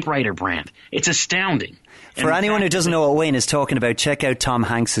of the typewriter brand. It's astounding. For anyone who doesn't know what Wayne is talking about, check out Tom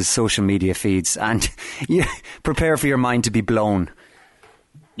Hanks' social media feeds and prepare for your mind to be blown.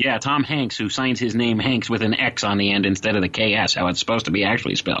 Yeah, Tom Hanks, who signs his name Hanks with an X on the end instead of the KS, how it's supposed to be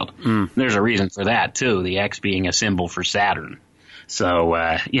actually spelled. There's a reason for that, too, the X being a symbol for Saturn. So,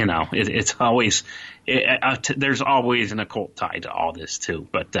 it's always there's always an occult tie to all this, too.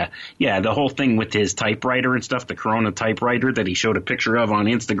 But, the whole thing with his typewriter and stuff, the Corona typewriter that he showed a picture of on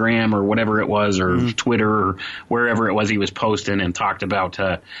Instagram or whatever it was, or Twitter or wherever it was he was posting, and talked about,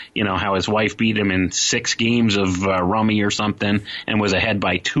 how his wife beat him in 6 games of rummy or something and was ahead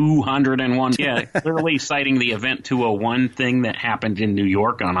by 201. Yeah, clearly citing the Event 201 thing that happened in New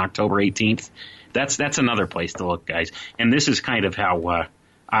York on October 18th. That's another place to look, guys. And this is kind of how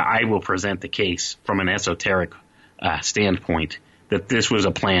I will present the case from an esoteric standpoint, that this was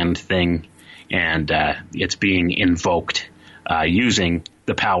a planned thing, and it's being invoked using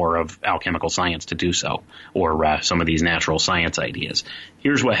the power of alchemical science to do so, or some of these natural science ideas.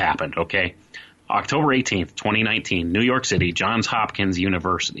 Here's what happened, okay? October 18th, 2019, New York City, Johns Hopkins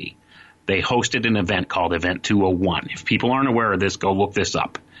University. They hosted an event called Event 201. If people aren't aware of this, go look this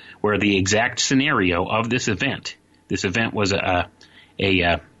up. Where the exact scenario of this event was a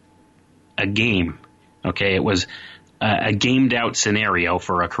game, okay? It was a gamed out scenario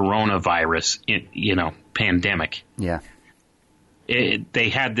for a coronavirus, pandemic. Yeah. They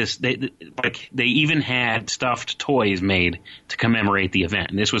had this. They even had stuffed toys made to commemorate the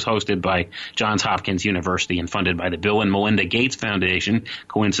event. And this was hosted by Johns Hopkins University and funded by the Bill and Melinda Gates Foundation.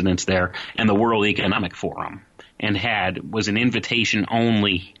 Coincidence there, and the World Economic Forum, and was an invitation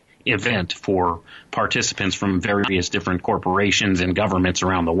only event for participants from various different corporations and governments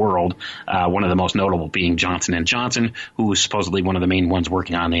around the world. One of the most notable being Johnson & Johnson, who is supposedly one of the main ones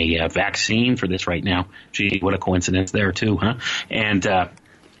working on a vaccine for this right now. Gee, what a coincidence there too, huh? And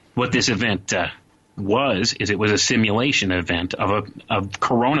what this event it was a simulation event of a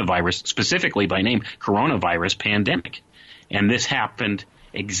coronavirus, specifically by name coronavirus pandemic. And this happened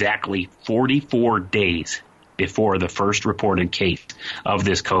exactly 44 days before the first reported case of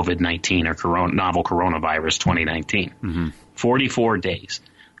this COVID-19 or novel coronavirus 2019. 44 days.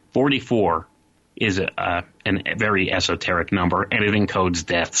 44 is a very esoteric number, and it encodes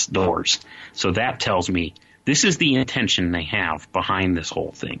death's doors. So that tells me this is the intention they have behind this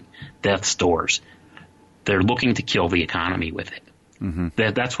whole thing, death's doors. They're looking to kill the economy with it.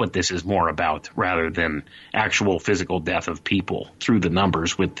 That's what this is more about, rather than actual physical death of people through the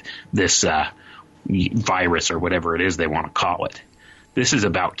numbers with this virus or whatever it is they want to call it. This is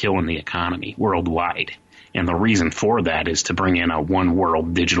about killing the economy worldwide. And the reason for that is to bring in a one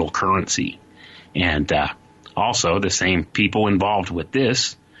world digital currency. And also the same people involved with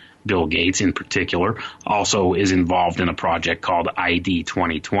this, Bill Gates in particular, also is involved in a project called ID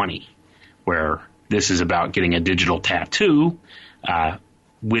 2020, where this is about getting a digital tattoo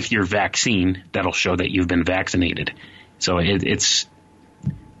with your vaccine that'll show that you've been vaccinated. So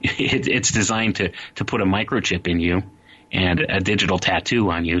it's designed to put a microchip in you and a digital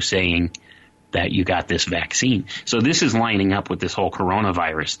tattoo on you saying that you got this vaccine. So this is lining up with this whole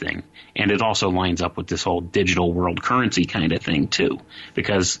coronavirus thing. And it also lines up with this whole digital world currency kind of thing too.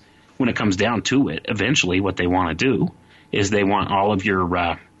 Because when it comes down to it, eventually what they want to do is they want all of your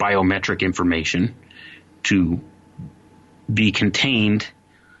biometric information to be contained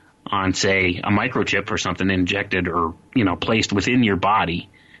on, say, a microchip or something injected or, placed within your body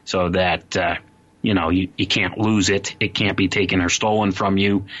so that, you can't lose it. It can't be taken or stolen from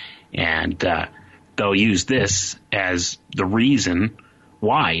you. And they'll use this as the reason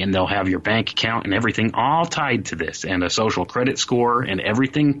why, and they'll have your bank account and everything all tied to this, and a social credit score and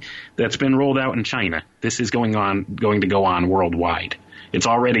everything that's been rolled out in China. This is going to go on worldwide. It's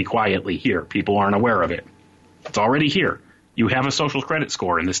already quietly here. People aren't aware of it. It's already here. You have a social credit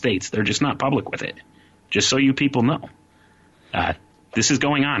score in the States. They're just not public with it. Just so you people know. This is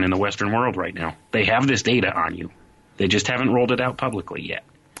going on in the Western world right now. They have this data on you. They just haven't rolled it out publicly yet.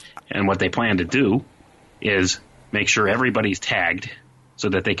 And what they plan to do is make sure everybody's tagged so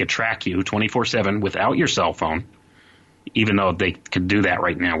that they could track you 24/7 without your cell phone, even though they could do that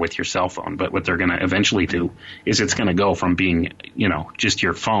right now with your cell phone. But what they're going to eventually do is it's going to go from being, just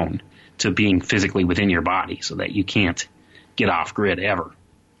your phone to being physically within your body so that you can't get off grid ever.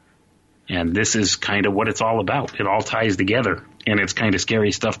 And this is kind of what it's all about. It all ties together, and it's kind of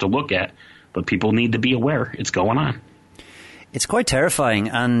scary stuff to look at, but people need to be aware it's going on. It's quite terrifying,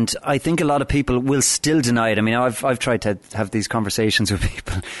 and I think a lot of people will still deny it. I mean, I've tried to have these conversations with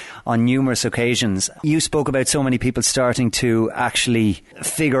people on numerous occasions. You spoke about so many people starting to actually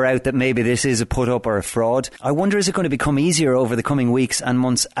figure out that maybe this is a put-up or a fraud. I wonder, is it going to become easier over the coming weeks and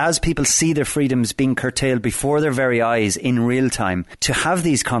months as people see their freedoms being curtailed before their very eyes in real time to have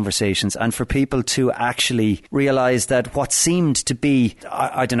these conversations and for people to actually realise that what seemed to be,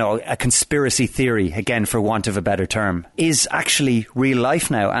 I don't know, a conspiracy theory, again for want of a better term, is actually real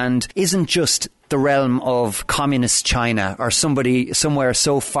life now and isn't just the realm of communist China or somebody somewhere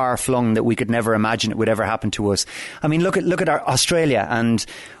so far flung that we could never imagine it would ever happen to us. I mean, look at our Australia and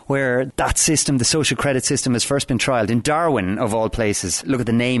where that system, the social credit system, has first been trialled in Darwin, of all places. Look at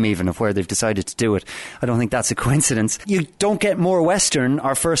the name even of where they've decided to do it. I don't think that's a coincidence. You don't get more Western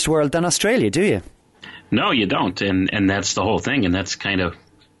or first world than Australia, do you? No, you don't, and that's the whole thing, and that's kind of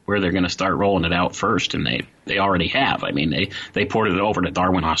where they're going to start rolling it out first, and they already have. I mean, they ported it over to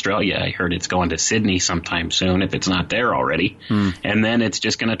Darwin, Australia. I heard it's going to Sydney sometime soon, if it's not there already. And then it's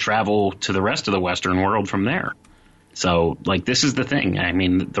just going to travel to the rest of the Western world from there. So, this is the thing. I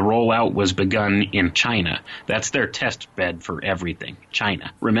mean, the rollout was begun in China. That's their test bed for everything.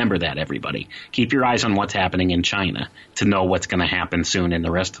 China. Remember that, everybody. Keep your eyes on what's happening in China to know what's going to happen soon in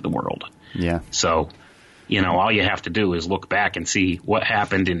the rest of the world. Yeah. So, all you have to do is look back and see what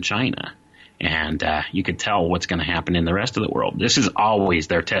happened in China, and you could tell what's going to happen in the rest of the world. This is always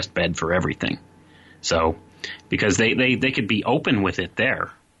their test bed for everything. So, because they could be open with it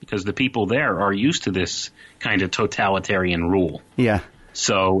there, because the people there are used to this kind of totalitarian rule. Yeah.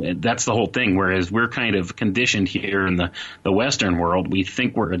 So that's the whole thing, whereas we're kind of conditioned here in the Western world. We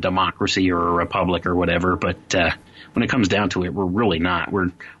think we're a democracy or a republic or whatever, but when it comes down to it, we're really not.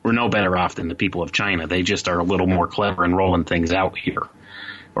 We're no better off than the people of China. They just are a little more clever in rolling things out here,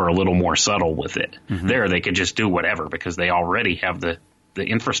 or a little more subtle with it. Mm-hmm. There, they could just do whatever because they already have the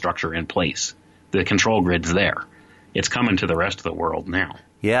infrastructure in place. The control grid's there. It's coming to the rest of the world now.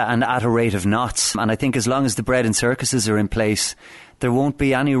 Yeah, and at a rate of knots. And I think as long as the bread and circuses are in place, there won't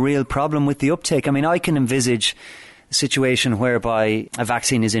be any real problem with the uptake. I mean, I can envisage a situation whereby a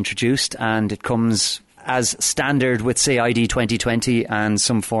vaccine is introduced and it comes as standard with, say, ID 2020 and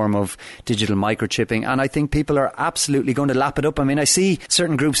some form of digital microchipping. And I think people are absolutely going to lap it up. I mean, I see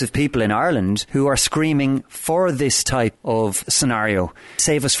certain groups of people in Ireland who are screaming for this type of scenario.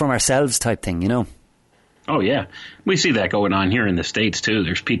 Save us from ourselves type thing, Oh, yeah. We see that going on here in the States, too.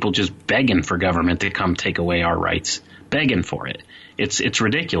 There's people just begging for government to come take away our rights, begging for it. It's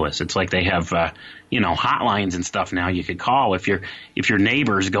ridiculous. It's like they have, hotlines and stuff now you could call if your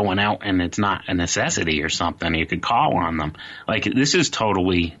neighbor's going out and it's not a necessity or something. You could call on them. This is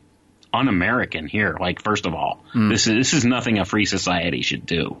totally un-American here. First of all, this is nothing a free society should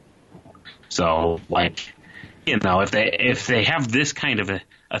do. So, if they have this kind of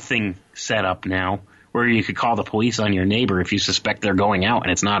a thing set up now, where you could call the police on your neighbor if you suspect they're going out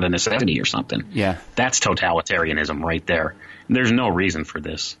and it's not a necessity or something. Yeah. That's totalitarianism right there. There's no reason for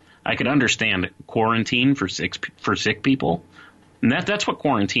this. I could understand quarantine for sick people. And that's what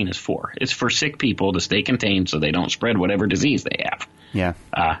quarantine is for. It's for sick people to stay contained so they don't spread whatever disease they have. Yeah.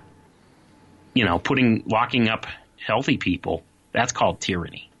 Locking up healthy people, that's called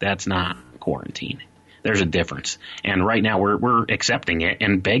tyranny. That's not quarantine. There's a difference. And right now we're accepting it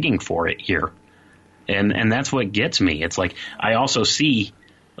and begging for it here. And that's what gets me. It's I also see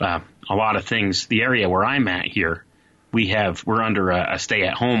a lot of things. The area where I'm at here, we're under a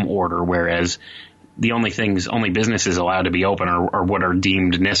stay-at-home order, whereas the only businesses allowed to be open are what are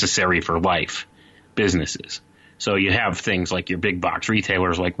deemed necessary for life businesses. So you have things like your big box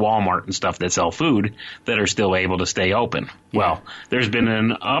retailers like Walmart and stuff that sell food that are still able to stay open. Well, there's been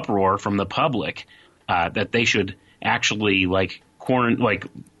an uproar from the public that they should actually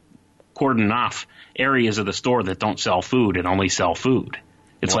cordon off areas of the store that don't sell food and only sell food.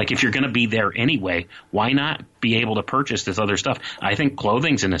 It's like, if you're going to be there anyway, why not be able to purchase this other stuff? I think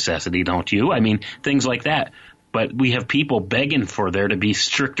clothing's a necessity, don't you? I mean, things like that. But we have people begging for there to be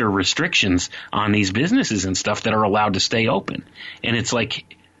stricter restrictions on these businesses and stuff that are allowed to stay open. And it's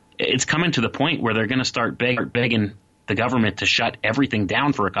like, it's coming to the point where they're going to start begging the government to shut everything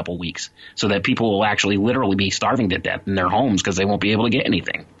down for a couple weeks so that people will actually literally be starving to death in their homes because they won't be able to get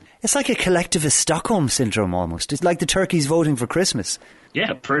anything. It's like a collectivist Stockholm syndrome almost. It's like the turkeys voting for Christmas.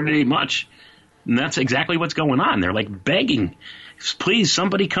 Yeah, pretty much. And that's exactly what's going on. They're like begging, please,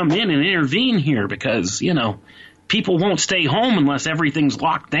 somebody come in and intervene here because, people won't stay home unless everything's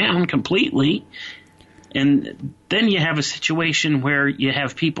locked down completely. And then you have a situation where you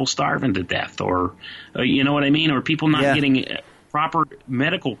have people starving to death or, you know what I mean? Or people not getting proper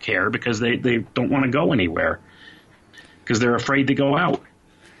medical care because they don't want to go anywhere because they're afraid to go out.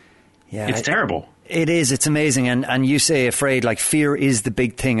 Yeah, it's terrible. It is. It's amazing. And you say afraid, like fear is the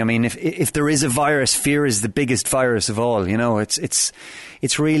big thing. I mean, if there is a virus, fear is the biggest virus of all. It's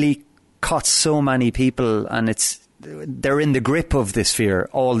really caught so many people, and they're in the grip of this fear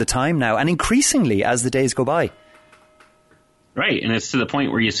all the time now, and increasingly as the days go by. Right, and it's to the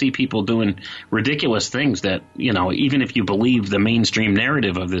point where you see people doing ridiculous things that, even if you believe the mainstream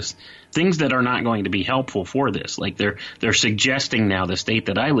narrative of this, things that are not going to be helpful for this. Like they're suggesting now, the state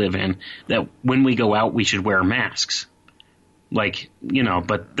that I live in, that when we go out we should wear masks. But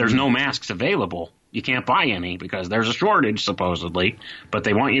there's no masks available. You can't buy any because there's a shortage, supposedly, but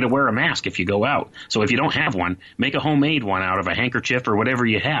they want you to wear a mask if you go out. So if you don't have one, make a homemade one out of a handkerchief or whatever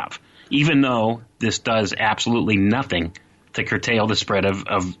you have, even though this does absolutely nothing to curtail the spread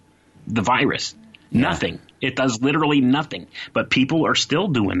of the virus. Yeah. Nothing. It does literally nothing. But people are still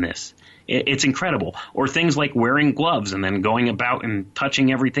doing this. It's incredible. Or things like wearing gloves and then going about and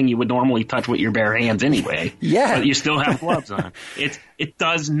touching everything you would normally touch with your bare hands anyway. Yeah. But you still have gloves on. It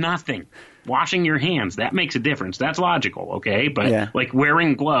does nothing. Washing your hands, that makes a difference. That's logical, okay? But like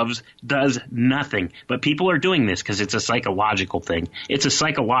wearing gloves does nothing. But people are doing this because it's a psychological thing. It's a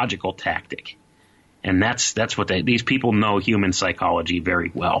psychological tactic. And that's what these people know human psychology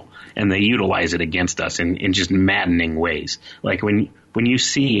very well, and they utilize it against us in just maddening ways. Like when you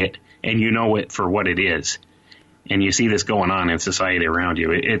see it and you know it for what it is, and you see this going on in society around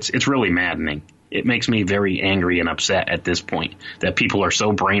you, it's really maddening. It makes me very angry and upset at this point that people are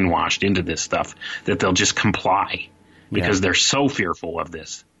so brainwashed into this stuff that they'll just comply because they're so fearful of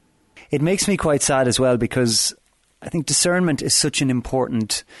this. It makes me quite sad as well because I think discernment is such an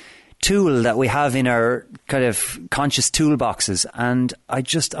important tool that we have in our kind of conscious toolboxes, and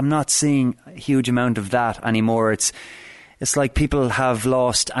I'm not seeing a huge amount of that anymore. It's like people have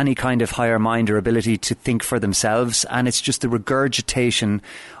lost any kind of higher mind or ability to think for themselves, and it's just the regurgitation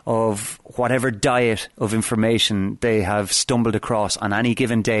of whatever diet of information they have stumbled across on any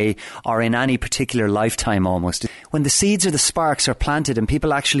given day or in any particular lifetime almost. When the seeds or the sparks are planted and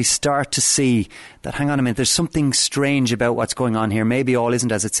people actually start to see that, hang on a minute, there's something strange about what's going on here, maybe all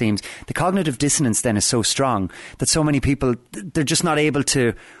isn't as it seems, the cognitive dissonance then is so strong that so many people, they're just not able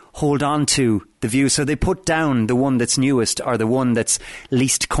to hold on to the view, so they put down the one that's newest or the one that's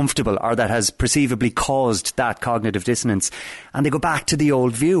least comfortable or that has perceivably caused that cognitive dissonance, and they go back to the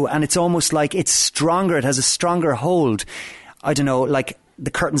old view, and it's almost like it's stronger, it has a stronger hold. I don't know, like the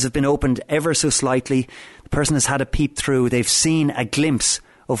curtains have been opened ever so slightly, the person has had a peep through, they've seen a glimpse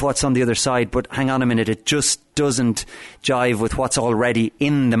of what's on the other side, but hang on a minute, it just doesn't jive with what's already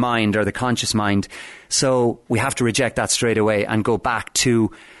in the mind or the conscious mind, so we have to reject that straight away and go back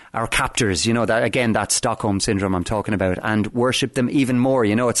to our captors, that again, that Stockholm syndrome I'm talking about, and worship them even more.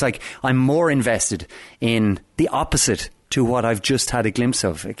 It's like I'm more invested in the opposite to what I've just had a glimpse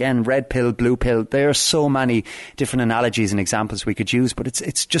of. Again, red pill, blue pill, there are so many different analogies and examples we could use, but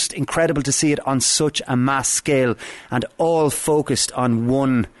it's just incredible to see it on such a mass scale and all focused on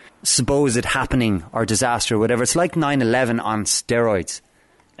one supposed happening or disaster or whatever. It's like 9/11 on steroids.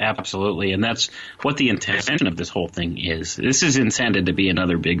 Absolutely, and that's what the intention of this whole thing is. This is intended to be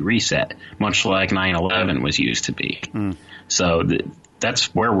another big reset, much like 9/11 was used to be. So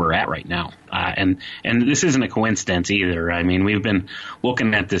that's where we're at right now. And this isn't a coincidence either. I mean, we've been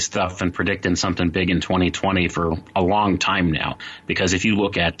looking at this stuff and predicting something big in 2020 for a long time now. Because if you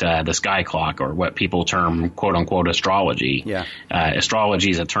look at the sky clock, or what people term quote unquote astrology, astrology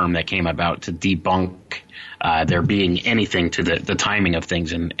is a term that came about to debunk there being anything to the timing of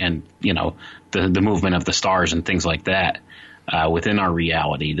things and you know, the movement of the stars and things like that. Within our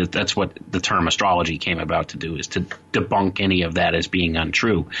reality. That's what the term astrology came about to do, is to debunk any of that as being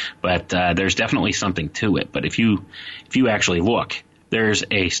untrue. But there's definitely something to it. But if you actually look, there's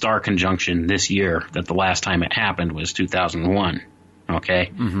a star conjunction this year that the last time it happened was 2001.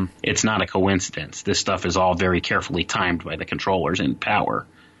 Okay? Mm-hmm. It's not a coincidence. This stuff is all very carefully timed by the controllers in power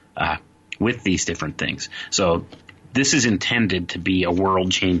with these different things. So this is intended to be a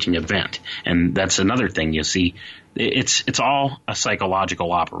world-changing event. And that's another thing you see. It's all a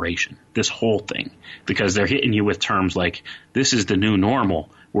psychological operation, this whole thing, because they're hitting you with terms like, this is the new normal.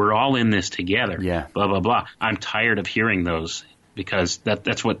 We're all in this together. Yeah. Blah, blah, blah. I'm tired of hearing those, because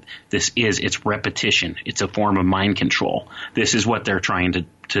that's what this is. It's repetition. It's a form of mind control. This is what they're trying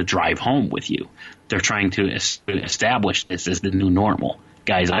to drive home with you. They're trying to establish this as the new normal.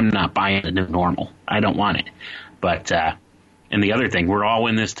 Guys, I'm not buying the new normal. I don't want it. But and the other thing, we're all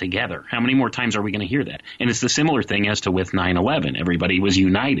in this together. How many more times are we going to hear that? And it's the similar thing as to with 9/11. Everybody was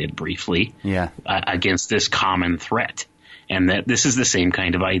united briefly against this common threat. And that this is the same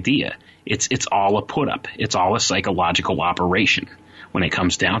kind of idea. It's all a put-up. It's all a psychological operation when it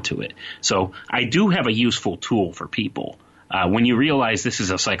comes down to it. So I do have a useful tool for people. When you realize this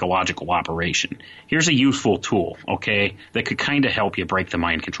is a psychological operation, here's a useful tool, okay, that could kind of help you break the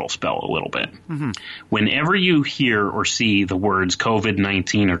mind control spell a little bit. Mm-hmm. Whenever you hear or see the words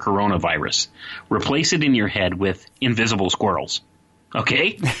COVID-19 or coronavirus, replace it in your head with invisible squirrels,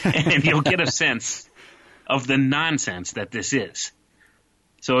 okay? And you'll get a sense of the nonsense that this is.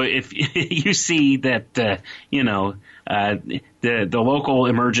 So if you see that, the local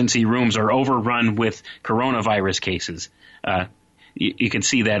emergency rooms are overrun with coronavirus cases, you can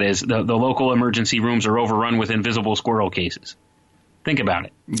see that as the local emergency rooms are overrun with invisible squirrel cases. Think about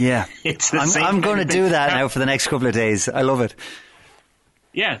it. Yeah. I'm going to do that now for the next couple of days. I love it.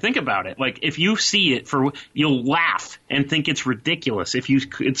 Yeah, think about it. Like, if you see it, you'll laugh and think it's ridiculous if you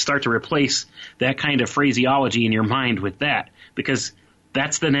could start to replace that kind of phraseology in your mind with that, because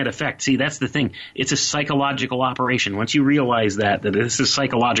that's the net effect. See, that's the thing. It's a psychological operation. Once you realize that this is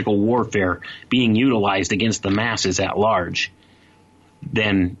psychological warfare being utilized against the masses at large,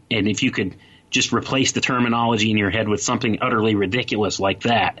 then, and if you could just replace the terminology in your head with something utterly ridiculous like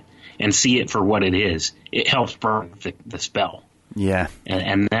that and see it for what it is, it helps break the spell. Yeah.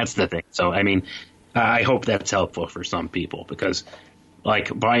 And that's the thing. So, I mean, I hope that's helpful for some people, because,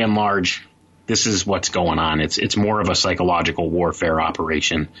 like, by and large, this is what's going on. It's more of a psychological warfare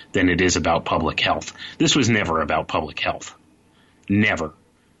operation than it is about public health. This was never about public health. Never.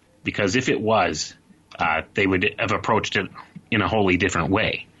 Because if it was, they would have approached it in a wholly different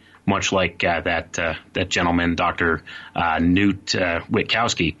way, much like that gentleman, Dr. Newt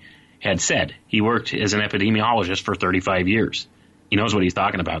Witkowski, had said. He worked as an epidemiologist for 35 years. He knows what he's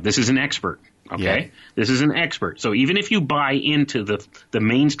talking about. This is an expert. Okay? Yeah. This is an expert. So even if you buy into the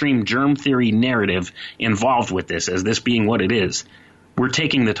mainstream germ theory narrative involved with this, as this being what it is, we're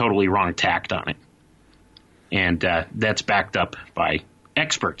taking the totally wrong tact on it. And that's backed up by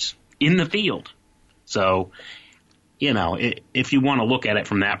experts in the field. So, if you want to look at it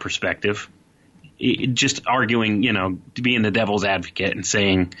from that perspective, just arguing, being the devil's advocate and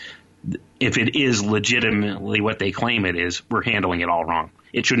saying, if it is legitimately what they claim it is, we're handling it all wrong.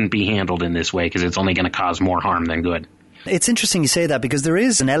 It shouldn't be handled in this way, because it's only going to cause more harm than good. It's interesting you say that, because there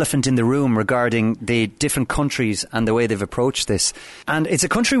is an elephant in the room regarding the different countries and the way they've approached this. And it's a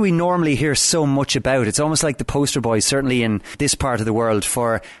country we normally hear so much about. It's almost like the poster boy, certainly in this part of the world,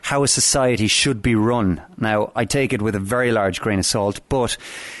 for how a society should be run. Now, I take it with a very large grain of salt, but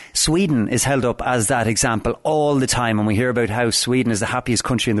Sweden is held up as that example all the time, and we hear about how Sweden is the happiest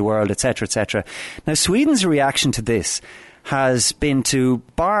country in the world, etc., etc. Now, Sweden's reaction to this has been to,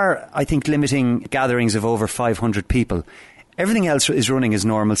 bar, I think, limiting gatherings of over 500 people, everything else is running as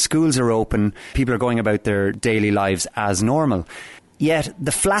normal. Schools are open. People are going about their daily lives as normal. Yet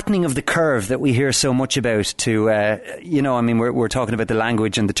the flattening of the curve that we hear so much about to, we're talking about the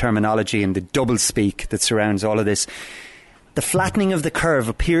language and the terminology and the double speak that surrounds all of this. The flattening of the curve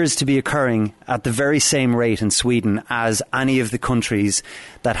appears to be occurring at the very same rate in Sweden as any of the countries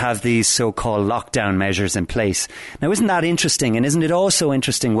that have these so-called lockdown measures in place. Now, isn't that interesting? And isn't it also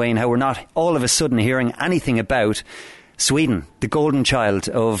interesting, Wayne, how we're not all of a sudden hearing anything about Sweden, the golden child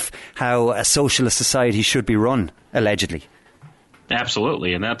of how a socialist society should be run, allegedly?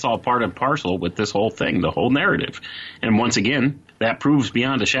 Absolutely, and that's all part and parcel with this whole thing, the whole narrative. And once again, that proves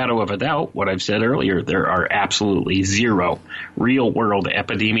beyond a shadow of a doubt what I've said earlier. There are absolutely zero real-world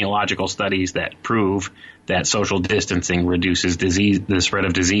epidemiological studies that prove that social distancing reduces the spread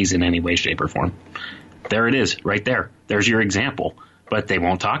of disease in any way, shape, or form. There it is, right there. There's your example. But they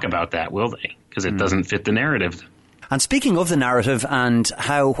won't talk about that, will they? Because it doesn't fit the narrative. And speaking of the narrative and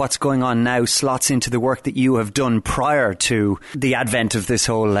how what's going on now slots into the work that you have done prior to the advent of this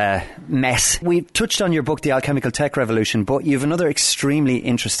whole mess, we touched on your book, The Alchemical Tech Revolution, but you have another extremely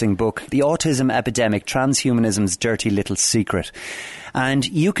interesting book, The Autism Epidemic, Transhumanism's Dirty Little Secret. And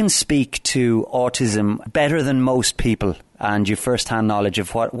you can speak to autism better than most people, and you first-hand knowledge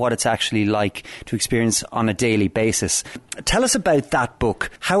of what it's actually like to experience on a daily basis. Tell us about that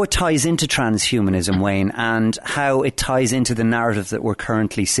book, how it ties into transhumanism, Wayne, and how it ties into the narrative that we're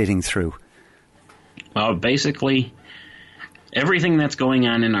currently sitting through. Well, basically, everything that's going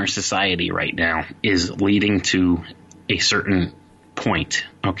on in our society right now is leading to a certain point,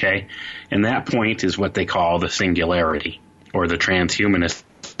 okay? And that point is what they call the singularity, or the transhumanist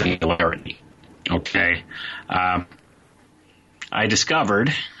singularity, okay? I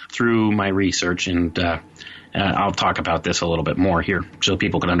discovered through my research, and I'll talk about this a little bit more here so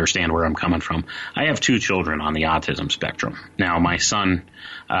people can understand where I'm coming from. I have 2 children on the autism spectrum. Now, my son,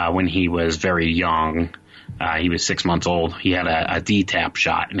 when he was very young, he was 6 months old, he had a DTaP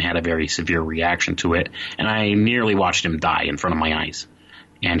shot and had a very severe reaction to it, and I nearly watched him die in front of my eyes.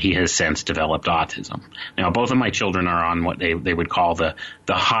 And he has since developed autism. Now, both of my children are on what they would call the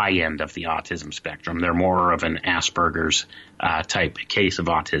high end of the autism spectrum. They're more of an Asperger's type case of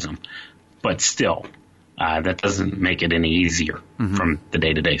autism. But still, that doesn't make it any easier from the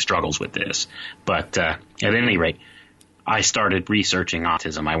day-to-day struggles with this. But at any rate, I started researching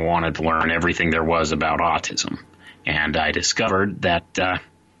autism. I wanted to learn everything there was about autism. And I discovered that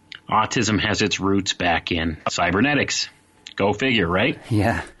autism has its roots back in cybernetics. Go figure, right?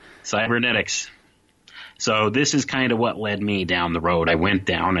 Yeah. Cybernetics. So this is kind of what led me down the road I went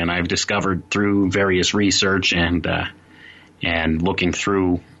down, and I've discovered through various research and looking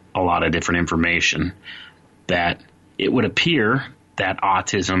through a lot of different information that it would appear that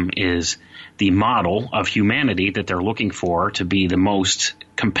autism is the model of humanity that they're looking for to be the most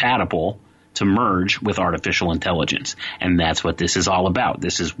compatible to merge with artificial intelligence. And that's what this is all about.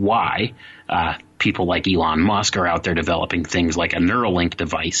 This is why people like Elon Musk are out there developing things like a Neuralink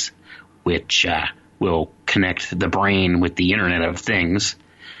device, which will connect the brain with the Internet of Things.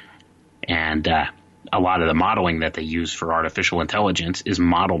 And a lot of the modeling that they use for artificial intelligence is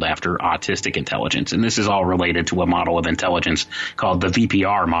modeled after autistic intelligence. And this is all related to a model of intelligence called the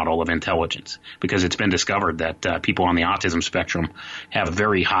VPR model of intelligence, because it's been discovered that people on the autism spectrum have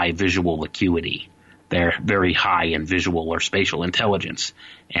very high visual acuity. They're very high in visual or spatial intelligence.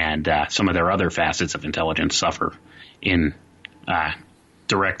 And some of their other facets of intelligence suffer in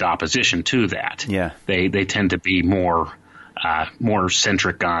direct opposition to that. Yeah. They tend to be more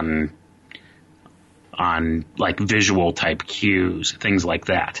centric on like visual type cues, things like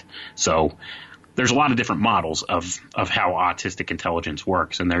that. So there's a lot of different models of how autistic intelligence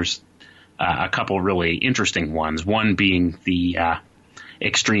works, and there's a couple really interesting ones. One being the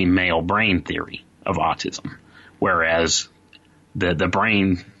extreme male brain theory of autism, whereas the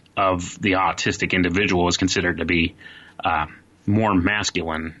brain of the autistic individual is considered to be more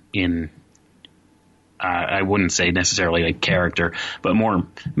masculine in I wouldn't say necessarily like character, but more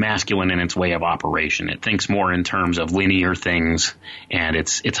masculine in its way of operation. It thinks more in terms of linear things, and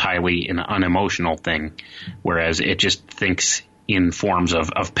it's highly an unemotional thing, whereas it just thinks in forms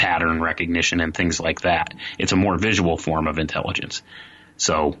of pattern recognition and things like that. It's a more visual form of intelligence.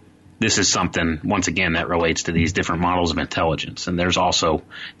 So this is something, once again, that relates to these different models of intelligence. And there's also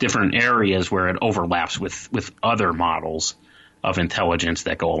different areas where it overlaps with other models of intelligence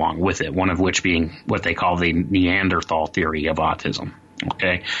that go along with it, one of which being what they call the Neanderthal theory of autism.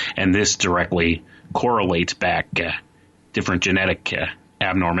 Okay, and this directly correlates back different genetic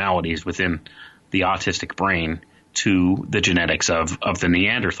abnormalities within the autistic brain to the genetics of the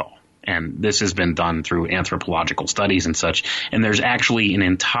Neanderthal. And this has been done through anthropological studies and such. And there's actually an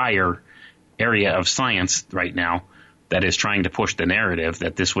entire area of science right now that is trying to push the narrative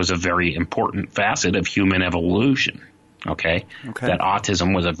that this was a very important facet of human evolution. Okay. That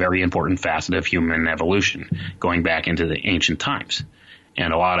autism was a very important facet of human evolution going back into the ancient times.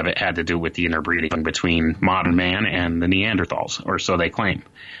 And a lot of it had to do with the interbreeding between modern man and the Neanderthals, or so they claim.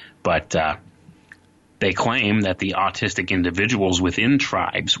 But they claim that the autistic individuals within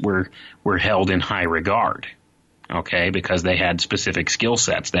tribes were held in high regard, okay, because they had specific skill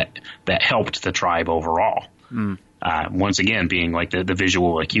sets that helped the tribe overall. once again being like the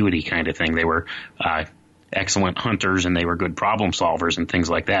visual acuity kind of thing. They were excellent hunters and they were good problem solvers and things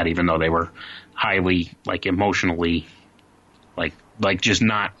like that, even though they were highly like emotionally like just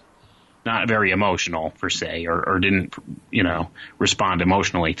not very emotional per se, or didn't, respond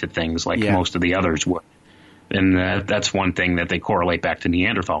emotionally to things like most of the others would. And that's one thing that they correlate back to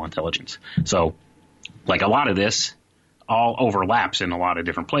Neanderthal intelligence. So like a lot of this all overlaps in a lot of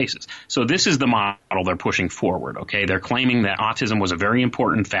different places. So this is the model they're pushing forward. Okay. They're claiming that autism was a very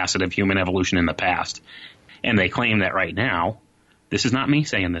important facet of human evolution in the past. And they claim that right now, this is not me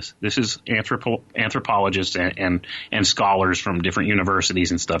saying this. This is anthropologists and scholars from different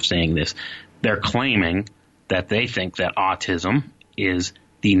universities and stuff saying this. They're claiming that they think that autism is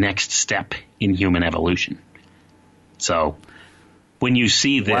the next step in human evolution. So when you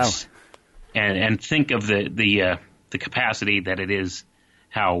see this and think of the capacity that it is,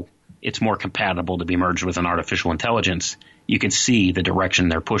 how it's more compatible to be merged with an artificial intelligence, you can see the direction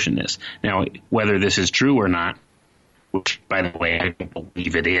they're pushing this. Now, whether this is true or not, which, by the way, I don't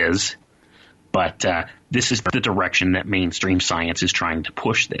believe it is, but this is the direction that mainstream science is trying to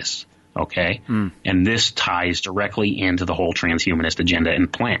push this, okay? And this ties directly into the whole transhumanist agenda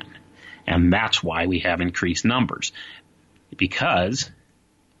and plan. And that's why we have increased numbers. Because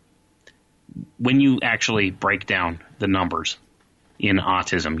when you actually break down the numbers in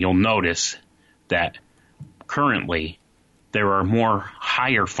autism, you'll notice that currently there are more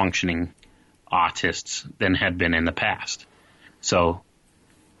higher functioning autists than had been in the past. So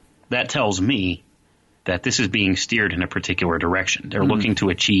that tells me that this is being steered in a particular direction. They're looking to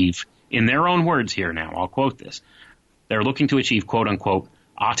achieve, in their own words here now, I'll quote this, they're looking to achieve, quote unquote,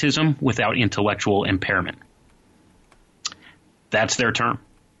 autism without intellectual impairment. That's their term.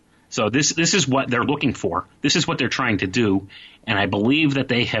 So this is what they're looking for. This is what they're trying to do. And I believe that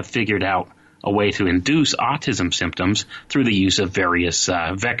they have figured out a way to induce autism symptoms through the use of various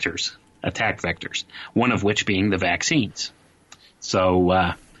vectors, attack vectors, one of which being the vaccines.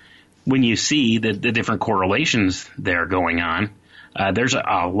 So when you see the different correlations there going on, there's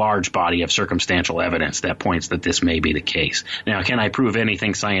a large body of circumstantial evidence that points that this may be the case. Now, can I prove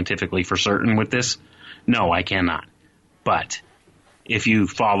anything scientifically for certain with this? No, I cannot. But if you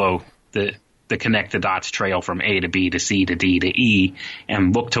follow the connect the dots trail from A to B to C to D to E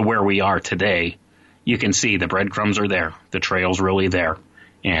and look to where we are today, you can see the breadcrumbs are there. The trail's really there.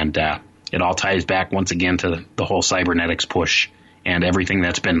 And it all ties back once again to the whole cybernetics push and everything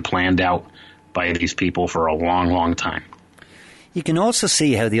that's been planned out by these people for a long, long time. You can also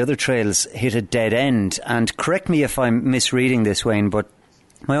see how the other trails hit a dead end. And correct me if I'm misreading this, Wayne, but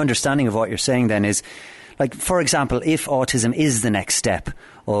my understanding of what you're saying then is, like, for example, if autism is the next step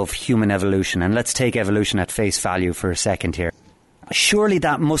of human evolution, and let's take evolution at face value for a second here, surely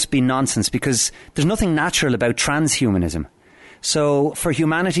that must be nonsense because there's nothing natural about transhumanism. So for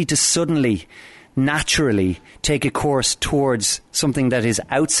humanity to suddenly, naturally take a course towards something that is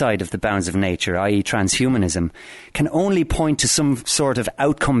outside of the bounds of nature, i.e. transhumanism, can only point to some sort of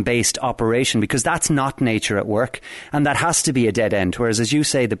outcome-based operation because that's not nature at work, and that has to be a dead end. Whereas, as you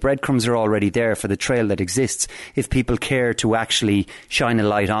say, the breadcrumbs are already there for the trail that exists if people care to actually shine a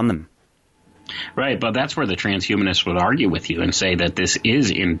light on them. Right, but that's where the transhumanists would argue with you and say that this is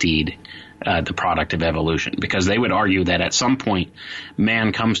indeed the product of evolution, because they would argue that at some point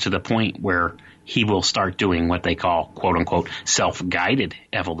man comes to the point where he will start doing what they call, quote unquote, self-guided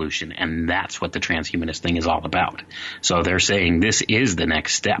evolution, and that's what the transhumanist thing is all about. So they're saying this is the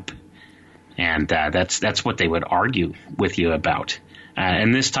next step, and that's what they would argue with you about.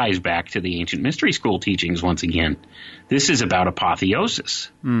 And this ties back to the ancient mystery school teachings once again. This is about apotheosis.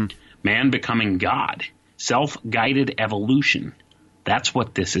 Man becoming God, self-guided evolution. That's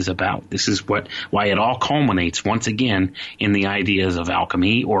what this is about. This is why it all culminates once again in the ideas of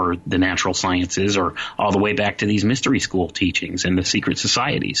alchemy or the natural sciences, or all the way back to these mystery school teachings and the secret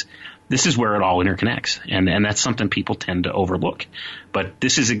societies. This is where it all interconnects, and that's something people tend to overlook. But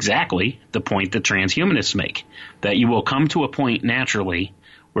this is exactly the point that transhumanists make, that you will come to a point naturally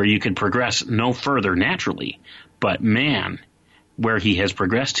where you can progress no further naturally, but man, where he has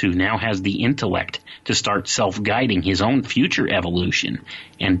progressed to, now has the intellect to start self-guiding his own future evolution,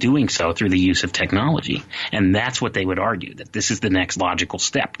 and doing so through the use of technology. And that's what they would argue, that this is the next logical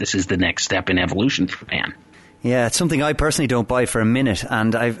step. This is the next step in evolution for man. Yeah, it's something I personally don't buy for a minute.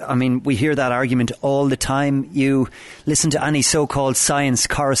 And I mean, we hear that argument all the time. You listen to any so-called science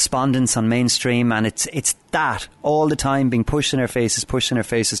correspondence on mainstream, and it's that all the time being pushed in our faces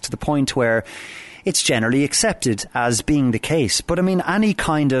to the point where it's generally accepted as being the case. But I mean, any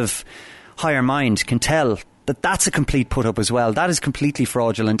kind of higher mind can tell that's a complete put-up as well. That is completely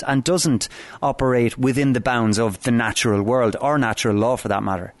fraudulent and doesn't operate within the bounds of the natural world, or natural law for that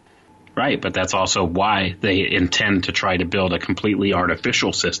matter. Right, but that's also why they intend to try to build a completely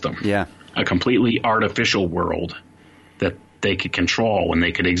artificial system. Yeah. A completely artificial world that they could control and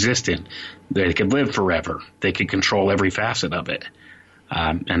they could exist in. They could live forever. They could control every facet of it.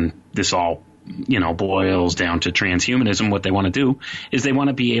 And this all, boils down to transhumanism. What they want to do is they want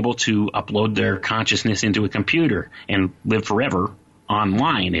to be able to upload their consciousness into a computer and live forever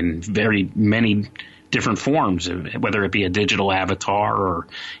online in very many different forms, whether it be a digital avatar or,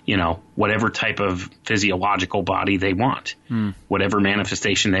 whatever type of physiological body they want, whatever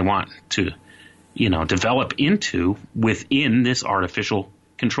manifestation they want to, develop into within this artificial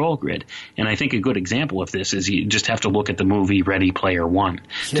control grid. And I think a good example of this is you just have to look at the movie Ready Player One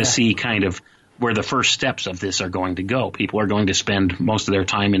to see kind of where the first steps of this are going to go. People are going to spend most of their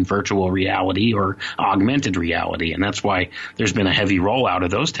time in virtual reality or augmented reality, and that's why there's been a heavy rollout of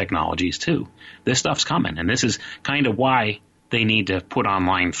those technologies too. This stuff's coming, and this is kind of why they need to put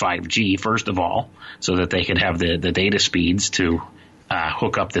online 5G, first of all, so that they could have the data speeds to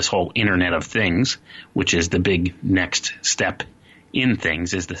hook up this whole Internet of Things, which is the big next step in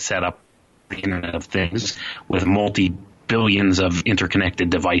things, is to set up the Internet of Things with multi-billions of interconnected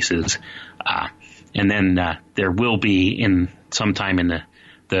devices. And then there will be sometime in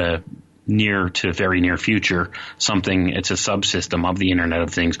the near to very near future it's a subsystem of the Internet of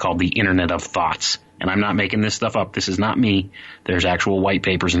Things called the Internet of Thoughts. And I'm not making this stuff up. This is not me. There's actual white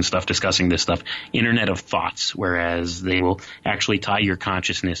papers and stuff discussing this stuff. Internet of Thoughts, whereas they will actually tie your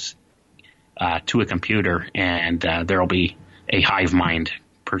consciousness to a computer, and there'll be a hive mind,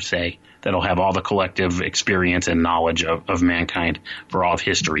 per se, that'll have all the collective experience and knowledge of mankind for all of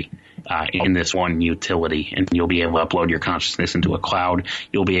history in this one utility. And you'll be able to upload your consciousness into a cloud.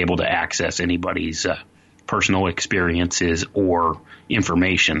 You'll be able to access anybody's personal experiences or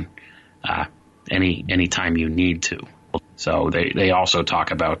information any time you need to. So they also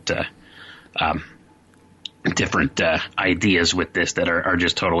talk about different ideas with this that are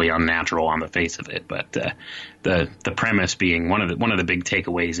just totally unnatural on the face of it. But the premise being one of the big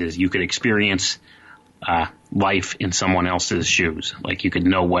takeaways is you could experience life in someone else's shoes. Like you could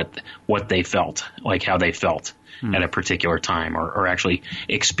know what they felt, like how they felt at a particular time, or actually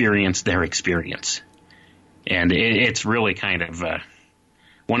experience their experience. And it's really kind of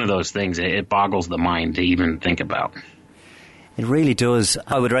one of those things. It boggles the mind to even think about. It really does.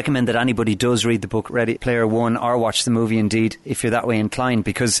 I would recommend that anybody does read the book Ready Player One, or watch the movie indeed, if you're that way inclined,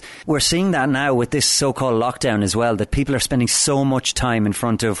 because we're seeing that now with this so-called lockdown as well, that people are spending so much time in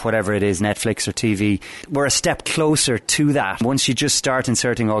front of whatever it is, Netflix or TV. We're a step closer to that. Once you just start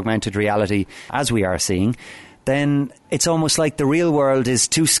inserting augmented reality, as we are seeing, then it's almost like the real world is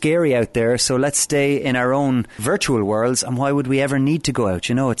too scary out there, so let's stay in our own virtual worlds, and why would we ever need to go out?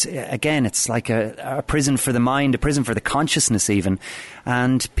 It's like a prison for the mind, a prison for the consciousness even,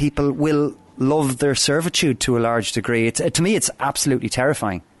 and people will love their servitude to a large degree. To me, it's absolutely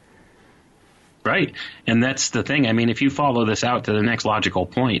terrifying. Right, and that's the thing. I mean, if you follow this out to the next logical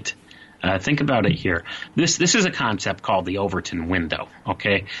point, think about it here. This is a concept called the Overton window,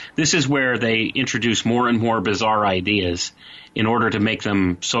 okay? This is where they introduce more and more bizarre ideas in order to make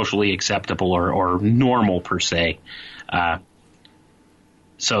them socially acceptable or normal, per se.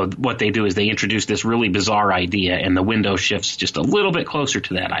 So what they do is they introduce this really bizarre idea, and the window shifts just a little bit closer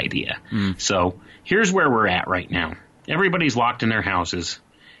to that idea. So here's where we're at right now. Everybody's locked in their houses,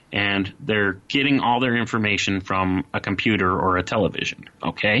 and they're getting all their information from a computer or a television,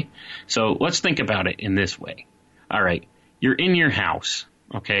 okay? So let's think about it in this way. All right, you're in your house,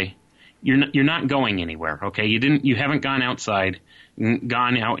 okay? You're not going anywhere, okay? You haven't gone outside,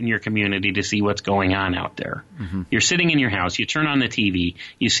 gone out in your community to see what's going on out there. You're sitting in your house, you turn on the TV,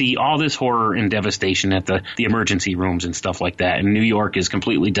 you see all this horror and devastation at the emergency rooms and stuff like that, and New York is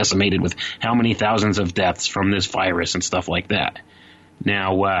completely decimated with how many thousands of deaths from this virus and stuff like that.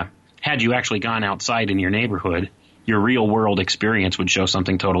 Now, had you actually gone outside in your neighborhood, your real world experience would show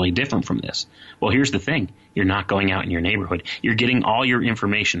something totally different from this. Well, here's the thing. You're not going out in your neighborhood. You're getting all your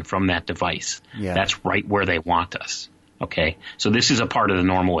information from that device. Yeah. That's right where they want us. Okay? So this is a part of the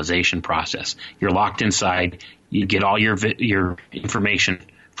normalization process. You're locked inside. You get all your information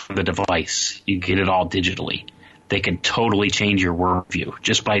from the device. You get it all digitally. They could totally change your worldview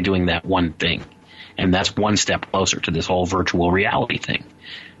just by doing that one thing. And that's one step closer to this whole virtual reality thing.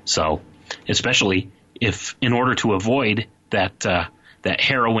 So, especially if, in order to avoid that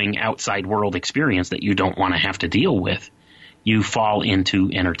harrowing outside world experience that you don't want to have to deal with, you fall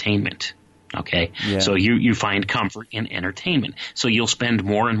into entertainment. Okay? Yeah. So you find comfort in entertainment. So you'll spend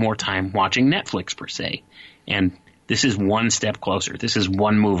more and more time watching Netflix, per se. And this is one step closer. This is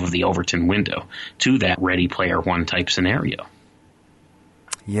one move of the Overton window to that Ready Player One type scenario.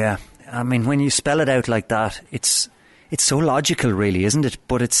 Yeah. I mean, when you spell it out like that, it's so logical, really, isn't it?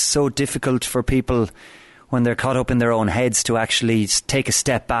 But it's so difficult for people when they're caught up in their own heads to actually take a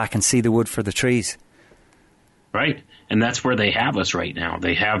step back and see the wood for the trees. Right. And that's where they have us right now.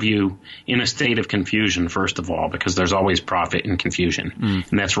 They have you in a state of confusion, first of all, because there's always profit in confusion.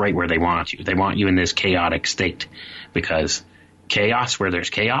 And that's right where they want you. They want you in this chaotic state, because chaos, where there's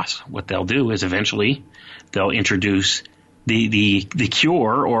chaos, what they'll do is eventually they'll introduce the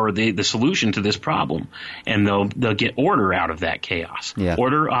cure or the solution to this problem, and they'll get order out of that chaos. Yeah.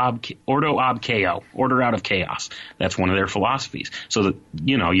 Ordo ab chaos, order out of chaos. That's one of their philosophies. So that,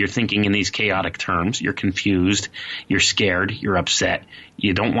 you're thinking in these chaotic terms, you're confused, you're scared, you're upset,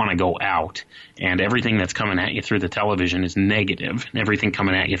 you don't want to go out, and everything that's coming at you through the television is negative, and everything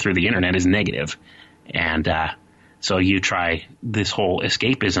coming at you through the internet is negative. And so you try this whole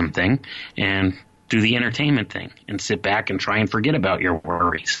escapism thing and do the entertainment thing and sit back and try and forget about your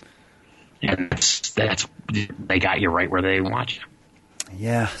worries. And that's they got you right where they want you.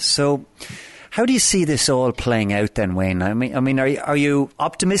 Yeah. So how do you see this all playing out then, Wayne? I mean, are you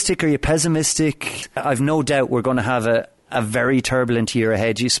optimistic? Are you pessimistic? I've no doubt we're going to have a very turbulent year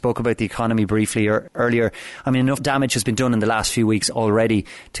ahead. You spoke about the economy briefly earlier. I mean, enough damage has been done in the last few weeks already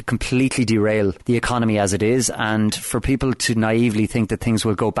to completely derail the economy as it is, and for people to naively think that things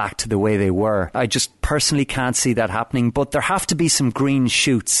will go back to the way they were. I just personally can't see that happening, but there have to be some green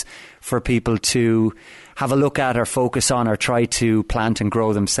shoots for people to have a look at or focus on or try to plant and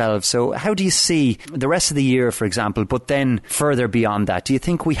grow themselves. So how do you see the rest of the year, for example, but then further beyond that? Do you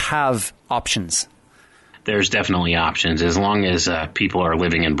think we have options? There's definitely options. As long as people are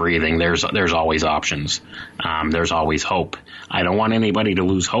living and breathing, there's always options. There's always hope. I don't want anybody to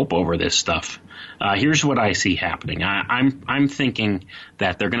lose hope over this stuff. Here's what I see happening. I'm thinking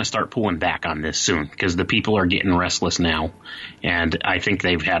that they're going to start pulling back on this soon, because the people are getting restless now, and I think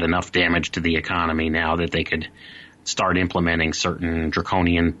they've had enough damage to the economy now that they could start implementing certain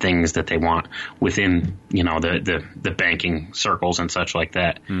draconian things that they want within, the banking circles and such like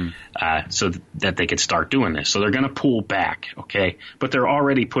that, so that they could start doing this. So they're going to pull back, okay? But they're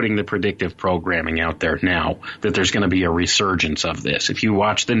already putting the predictive programming out there now that there's going to be a resurgence of this. If you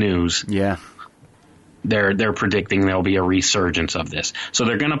watch the news, they're predicting there'll be a resurgence of this. So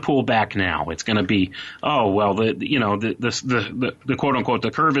they're going to pull back now. It's going to be, the quote unquote,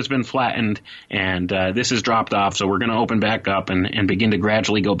 the curve has been flattened and this has dropped off. So we're going to open back up and begin to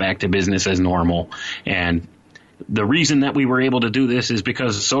gradually go back to business as normal. And the reason that we were able to do this is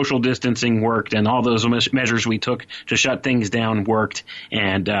because social distancing worked, and all those measures we took to shut things down worked.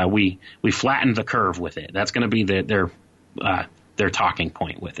 And we flattened the curve with it. That's going to be their talking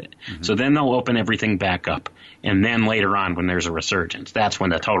point with it. Mm-hmm. So then they'll open everything back up. And then later on, when there's a resurgence, that's when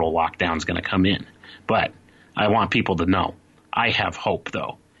the total lockdown is going to come in. But I want people to know I have hope,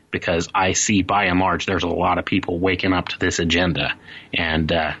 though, because I see by and large there's a lot of people waking up to this agenda,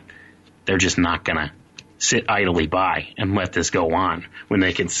 and they're just not going to sit idly by and let this go on. When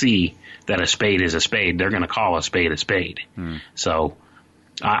they can see that a spade is a spade, they're going to call a spade a spade. So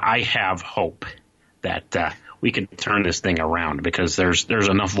I have hope that we can turn this thing around, because there's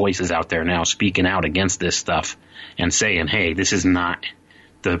enough voices out there now speaking out against this stuff and saying, hey, this is not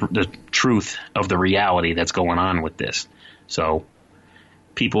the truth of the reality that's going on with this. So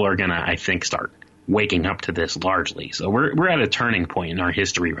people are going to, I think, start waking up to this largely. So we're at a turning point in our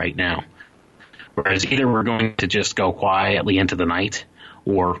history right now. Whereas either we're going to just go quietly into the night,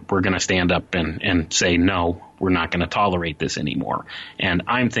 or we're going to stand up and say, no, we're not going to tolerate this anymore. And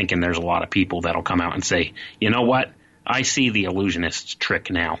I'm thinking there's a lot of people that'll come out and say, you know what? I see the illusionist's trick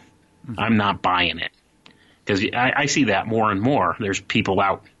now. Mm-hmm. I'm not buying it. Because I see that more and more. There's people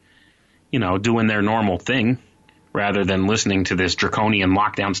out, doing their normal thing rather than listening to this draconian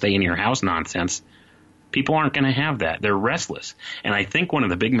lockdown, stay in your house nonsense. People aren't going to have that. They're restless. And I think one of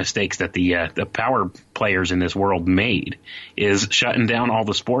the big mistakes that the power players in this world made is shutting down all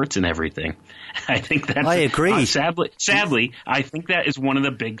the sports and everything. I think that's... I agree. Sadly, I think that is one of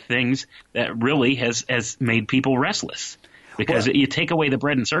the big things that really has made people restless. Because you take away the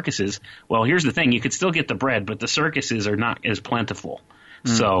bread and circuses, well, here's the thing. You could still get the bread, but the circuses are not as plentiful.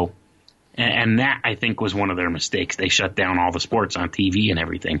 So... And that, I think, was one of their mistakes. They shut down all the sports on TV and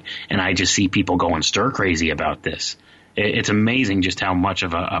everything. And I just see people going stir crazy about this. It's amazing just how much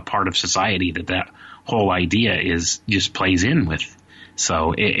of a part of society that whole idea just plays in with.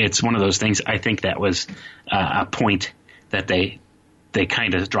 So it's one of those things. I think that was a point that they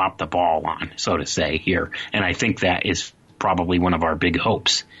kind of dropped the ball on, so to say, here. And I think that is probably one of our big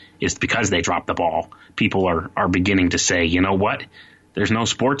hopes, is because they dropped the ball. People are beginning to say, you know what? There's no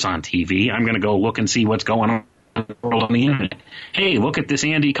sports on TV. I'm going to go look and see what's going on in the world on the internet. Hey, look at this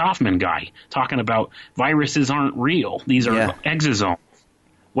Andy Kaufman guy talking about viruses aren't real. These are exosomes.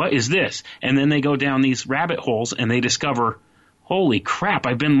 What is this? And then they go down these rabbit holes and they discover, holy crap,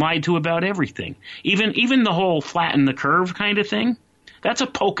 I've been lied to about everything. Even the whole flatten the curve kind of thing. That's a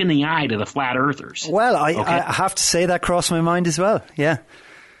poke in the eye to the flat earthers. Well, I have to say that crossed my mind as well. Yeah.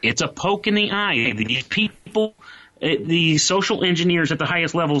 It's a poke in the eye. These people, the social engineers at the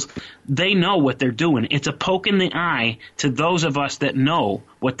highest levels, they know what they're doing. It's a poke in the eye to those of us that know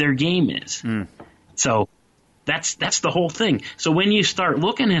what their game is. So that's the whole thing. So when you start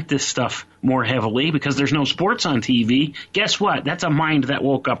looking at this stuff more heavily, because there's no sports on TV, guess what? That's a mind that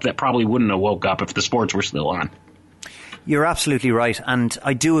woke up that probably wouldn't have woke up if the sports were still on. You're absolutely right, and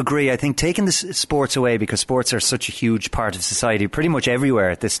I do agree. I think taking the sports away, because sports are such a huge part of society pretty much everywhere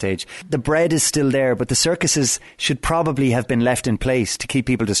at this stage, the bread is still there, but the circuses should probably have been left in place to keep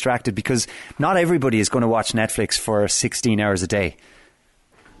people distracted, because not everybody is going to watch Netflix for 16 hours a day.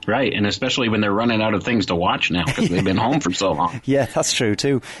 Right, and especially when they're running out of things to watch now because they've been home for so long. Yeah, that's true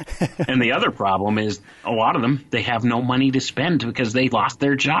too. And the other problem is a lot of them, they have no money to spend because they lost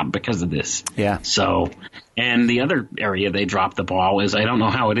their job because of this. Yeah. So, and the other area they dropped the ball is, I don't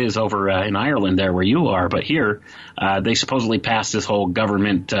know how it is over in Ireland there where you are, but here they supposedly passed this whole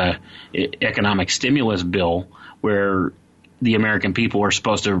government economic stimulus bill where the American people are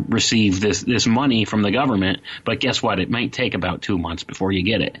supposed to receive this money from the government, but guess what? It might take about 2 months before you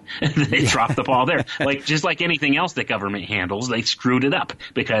get it. They dropped the ball there. Just like anything else that government handles, they screwed it up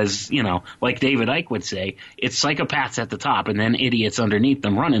because, like David Icke would say, it's psychopaths at the top and then idiots underneath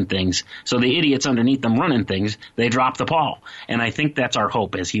them running things. So the idiots underneath them running things, they drop the ball. And I think that's our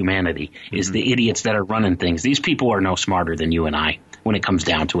hope as humanity, is the idiots that are running things. These people are no smarter than you and I when it comes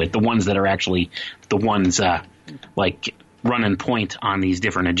down to it. The ones that are actually the ones running point on these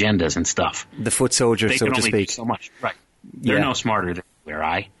different agendas and stuff. The foot soldiers, so to speak. They can only do so much. Right. They're no smarter than you or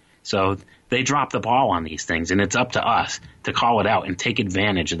I. So they drop the ball on these things, and it's up to us to call it out and take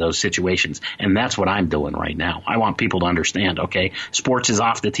advantage of those situations. And that's what I'm doing right now. I want people to understand, okay, sports is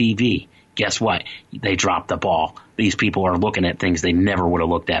off the TV. Guess what? They dropped the ball. These people are looking at things they never would have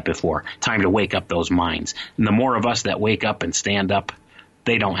looked at before. Time to wake up those minds. And the more of us that wake up and stand up,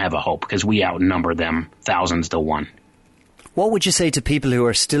 they don't have a hope because we outnumber them thousands to one. What would you say to people who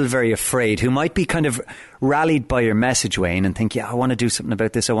are still very afraid, who might be kind of rallied by your message, Wayne, and think, I want to do something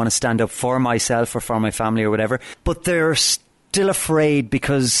about this, I want to stand up for myself or for my family or whatever, but they're still afraid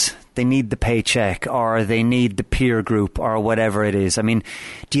because they need the paycheck or they need the peer group or whatever it is? I mean,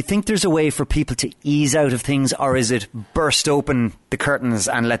 do you think there's a way for people to ease out of things, or is it burst open the curtains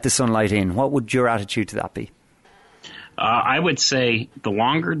and let the sunlight in? What would your attitude to that be? I would say the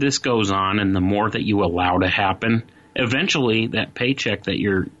longer this goes on and the more that you allow to happen, eventually that paycheck that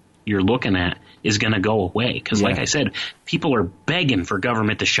you're looking at is going to go away. Because like I said, people are begging for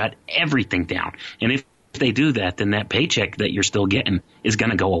government to shut everything down. And if they do that, then that paycheck that you're still getting is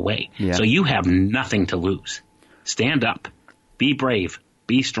going to go away. Yeah. So you have nothing to lose. Stand up. Be brave.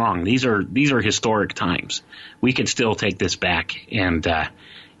 Be strong. These are historic times. We could still take this back and,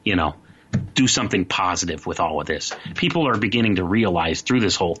 do something positive with all of this. People are beginning to realize through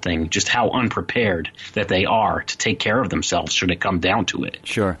this whole thing just how unprepared that they are to take care of themselves should it come down to it.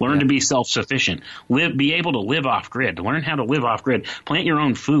 Sure. Learn to be self-sufficient. Be able to live off grid. Learn how to live off grid. Plant your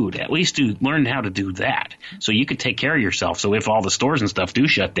own food. At least learn how to do that so you could take care of yourself. So if all the stores and stuff do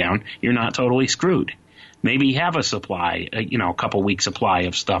shut down, you're not totally screwed. Maybe have a supply, a couple weeks supply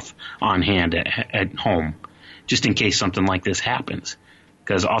of stuff on hand at home just in case something like this happens.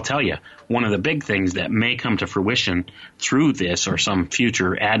 Because I'll tell you, one of the big things that may come to fruition through this or some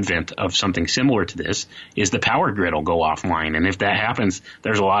future advent of something similar to this is the power grid will go offline. And if that happens,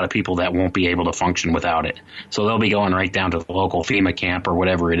 there's a lot of people that won't be able to function without it. So they'll be going right down to the local FEMA camp or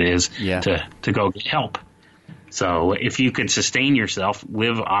whatever it is to go get help. So if you could sustain yourself,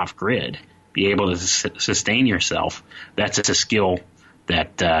 live off grid, be able to sustain yourself, that's a skill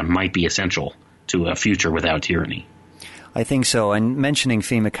that might be essential to a future without tyranny. I think so. And mentioning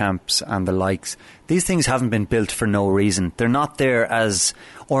FEMA camps and the likes, these things haven't been built for no reason. They're not there as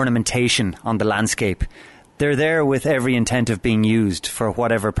ornamentation on the landscape. They're there with every intent of being used for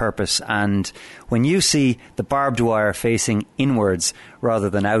whatever purpose. And when you see the barbed wire facing inwards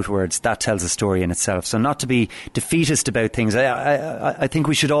rather than outwards, that tells a story in itself. So not to be defeatist about things. I think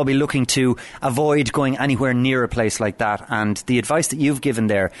we should all be looking to avoid going anywhere near a place like that. And the advice that you've given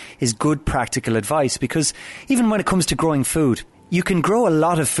there is good practical advice, because even when it comes to growing food, You can grow a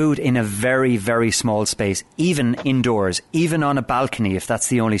lot of food in a very, very small space, even indoors, even on a balcony if that's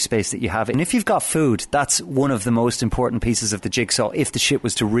the only space that you have. And if you've got food, that's one of the most important pieces of the jigsaw. If the shit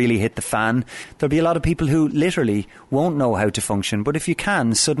was to really hit the fan, there'll be a lot of people who literally won't know how to function. But if you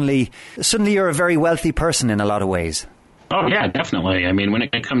can, suddenly you're a very wealthy person in a lot of ways. Oh, yeah, definitely. I mean, when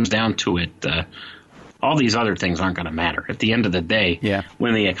it comes down to it, all these other things aren't going to matter. At the end of the day,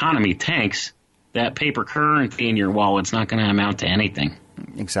 when the economy tanks, that paper currency in your wallet's not going to amount to anything.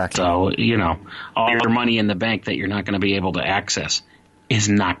 Exactly. So, all your money in the bank that you're not going to be able to access is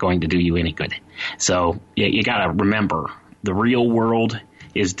not going to do you any good. So you got to remember, the real world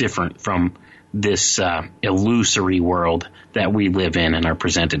is different from this illusory world that we live in and are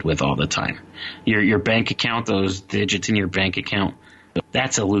presented with all the time. Your bank account, those digits in your bank account,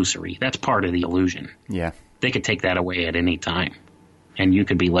 that's illusory. That's part of the illusion. Yeah. They could take that away at any time, and you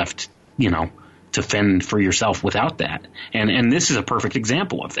could be left, to fend for yourself without that. And this is a perfect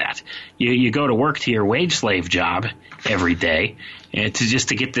example of that. You go to work to your wage slave job every day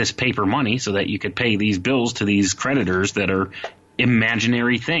to get this paper money so that you could pay these bills to these creditors that are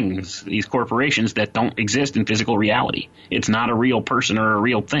imaginary things, these corporations that don't exist in physical reality. It's not a real person or a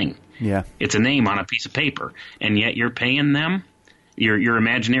real thing. Yeah. It's a name on a piece of paper, and yet you're paying them your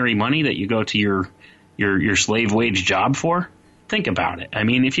imaginary money that you go to your slave wage job for. Think about it. I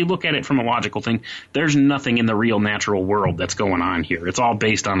mean, if you look at it from a logical thing, there's nothing in the real natural world that's going on here. It's all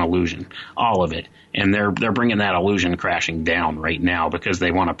based on illusion, all of it. And they're bringing that illusion crashing down right now because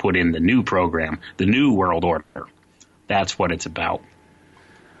they want to put in the new program, the new world order. That's what it's about.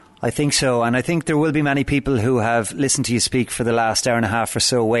 I think so, and I think there will be many people who have listened to you speak for the last hour and a half or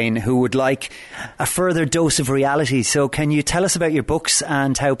so, Wayne, who would like a further dose of reality. So can you tell us about your books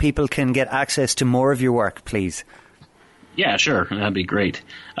and how people can get access to more of your work, please? Yeah, sure. That'd be great.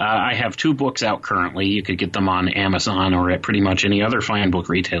 I have 2 books out currently. You could get them on Amazon or at pretty much any other fine book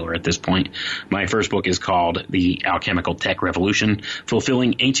retailer at this point. My first book is called The Alchemical Tech Revolution,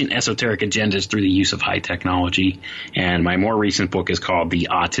 Fulfilling Ancient Esoteric Agendas Through the Use of High Technology. And my more recent book is called The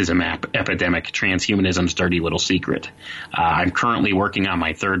Autism Epidemic, Transhumanism's Dirty Little Secret. I'm currently working on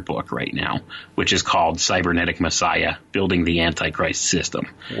my 3rd book right now, which is called Cybernetic Messiah, Building the Antichrist System.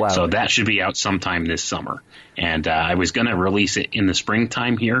 Wow. So that should be out sometime this summer. And I was going to release it in the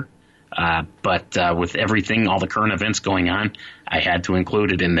springtime here, but with everything, all the current events going on, I had to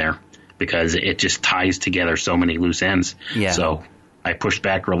include it in there because it just ties together so many loose ends. Yeah. So I pushed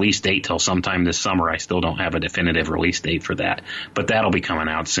back release date till sometime this summer. I still don't have a definitive release date for that, but that'll be coming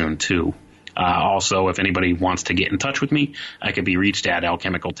out soon too. Also, if anybody wants to get in touch with me, I could be reached at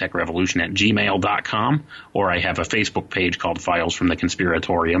alchemicaltechrevolution@gmail.com, or I have a Facebook page called Files from the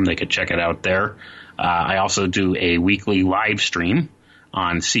Conspiratorium. They could check it out there. I also do a weekly live stream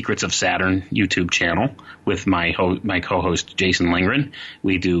on Secrets of Saturn YouTube channel with my co-host Jason Lingren.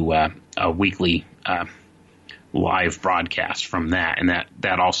 We do a weekly live broadcast from that, and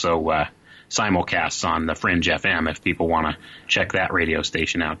that also simulcasts on the Fringe FM if people want to check that radio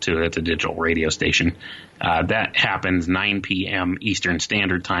station out too. That's a digital radio station. That happens 9 p.m. Eastern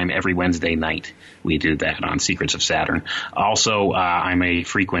Standard Time every Wednesday night. We do that on Secrets of Saturn. Also, I'm a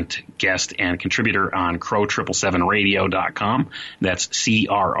frequent guest and contributor on Crow777radio.com. That's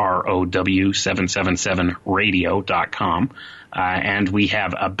CRROW777radio.com. And we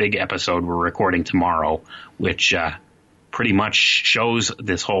have a big episode we're recording tomorrow, which pretty much shows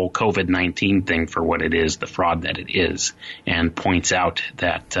this whole COVID-19 thing for what it is, the fraud that it is, and points out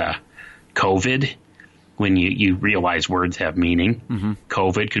that COVID, when you realize words have meaning,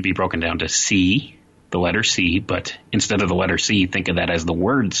 COVID could be broken down to C, the letter C, but instead of the letter C, think of that as the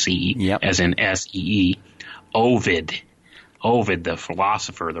word C, as in S-E-E. Ovid, the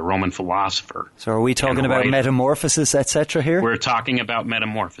philosopher, the Roman philosopher. So are we talking about metamorphosis, etc. here? We're talking about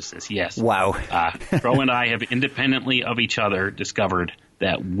metamorphosis, yes. Wow. Crow and I have independently of each other discovered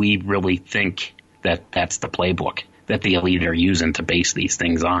that we really think that that's the playbook that the elite are using to base these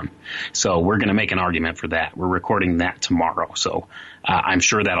things on. So we're going to make an argument for that. We're recording that tomorrow. So I'm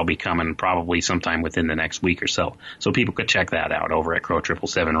sure that'll be coming probably sometime within the next week or so. So people could check that out over at Crow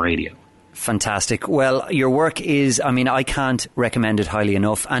 777 Radio. Fantastic. Well, your work is, I can't recommend it highly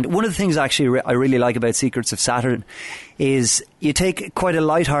enough. And one of the things actually I really like about Secrets of Saturn is you take quite a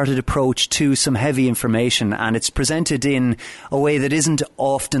lighthearted approach to some heavy information, and it's presented in a way that isn't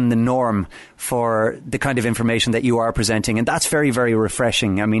often the norm for the kind of information that you are presenting. And that's very, very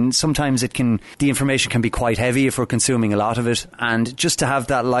refreshing. Sometimes the information can be quite heavy if we're consuming a lot of it. And just to have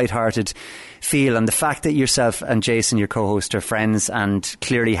that lighthearted feel, and the fact that yourself and Jason, your co-host, are friends and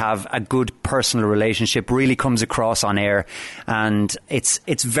clearly have a good personal relationship really comes across on air. And it's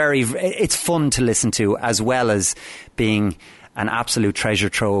fun to listen to, as well as being an absolute treasure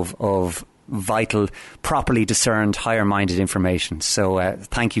trove of vital, properly discerned, higher-minded information. So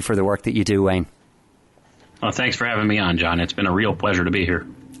thank you for the work that you do, Wayne. Well, thanks for having me on, John. It's been a real pleasure to be here.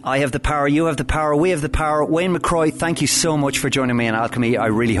 I have the power, you have the power, we have the power. Wayne McCroy, thank you so much for joining me on Alchemy. I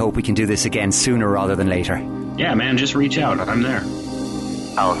really hope we can do this again sooner rather than later. Yeah, man, just reach out. I'm there.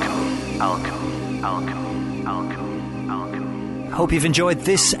 Alchemy, alchemy, alchemy, alchemy, alchemy. Hope you've enjoyed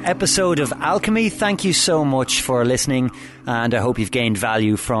this episode of Alchemy. Thank you so much for listening, and I hope you've gained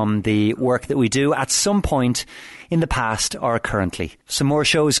value from the work that we do at some point in the past or currently. Some more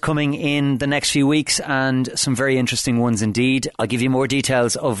shows coming in the next few weeks, and some very interesting ones indeed. I'll give you more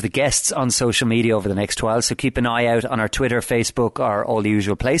details of the guests on social media over the next while, so keep an eye out on our Twitter, Facebook, or all the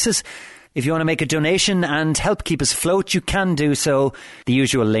usual places. If you want to make a donation and help keep us afloat, you can do so. The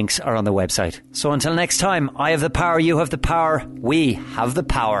usual links are on the website. So until next time, I have the power, you have the power, we have the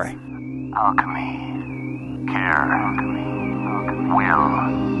power. Alchemy, care, will,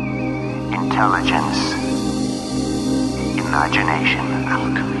 intelligence, imagination.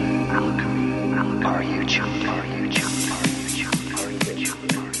 Alchemy, alchemy, alchemy. Are you chosen? Are you chosen? Are you chosen? Are you chosen?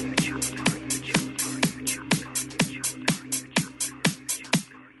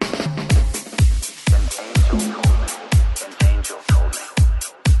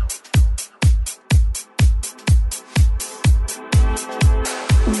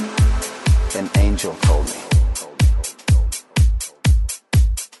 An angel told me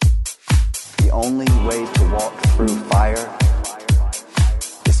the only way to walk through fire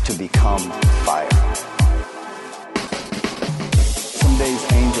is to become fire. Some days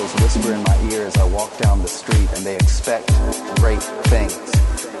angels whisper in my ear as I walk down the street, and they expect great things.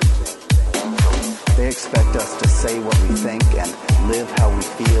 They expect us to say what we think and live how we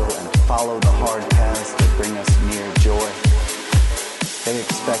feel and follow the hard paths that bring us near joy. They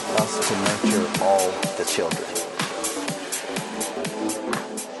expect us to nurture all the children.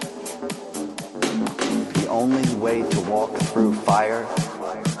 The only way to walk through fire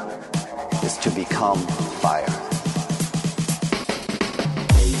is to become fire.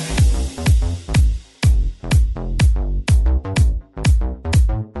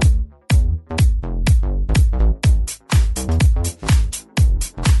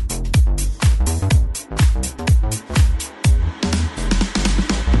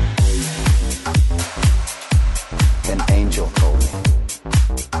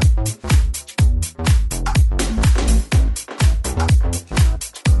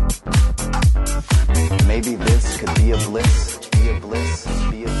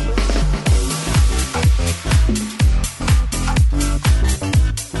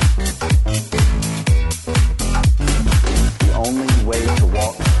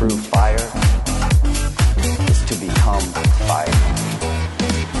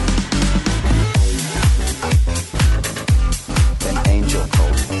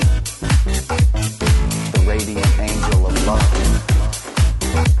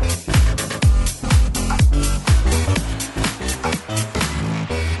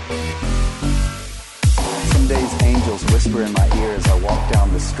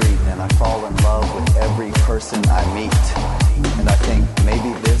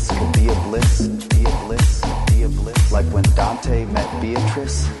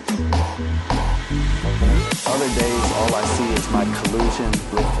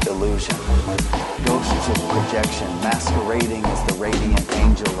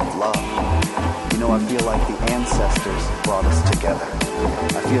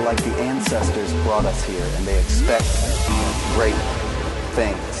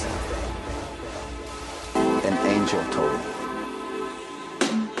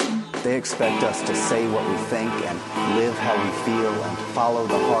 They expect us to say what we think and live how we feel and follow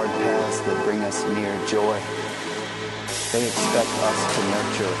the hard paths that bring us near joy. They expect us to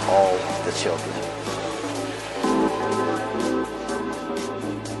nurture all the children.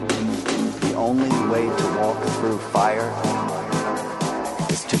 The only way to walk through fire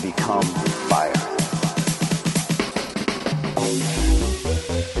is to become fire.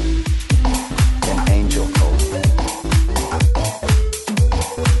 An angel told me.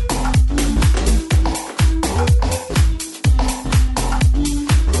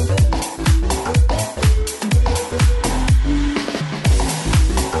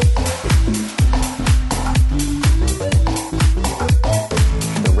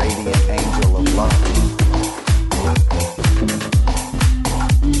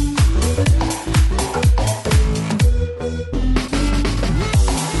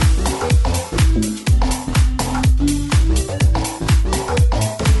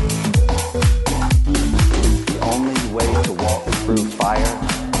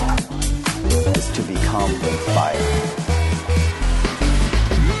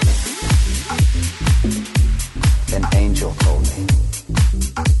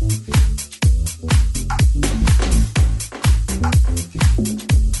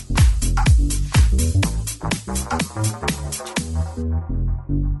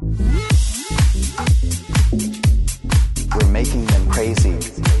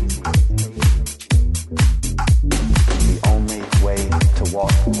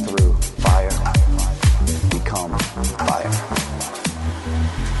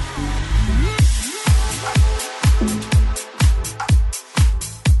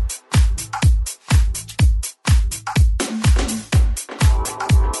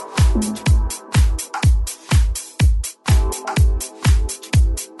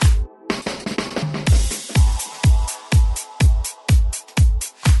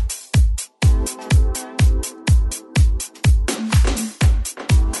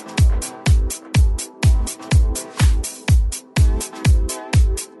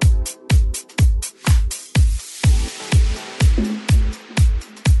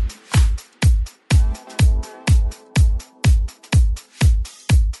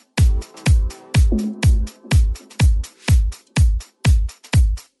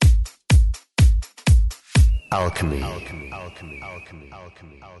 Alchemy.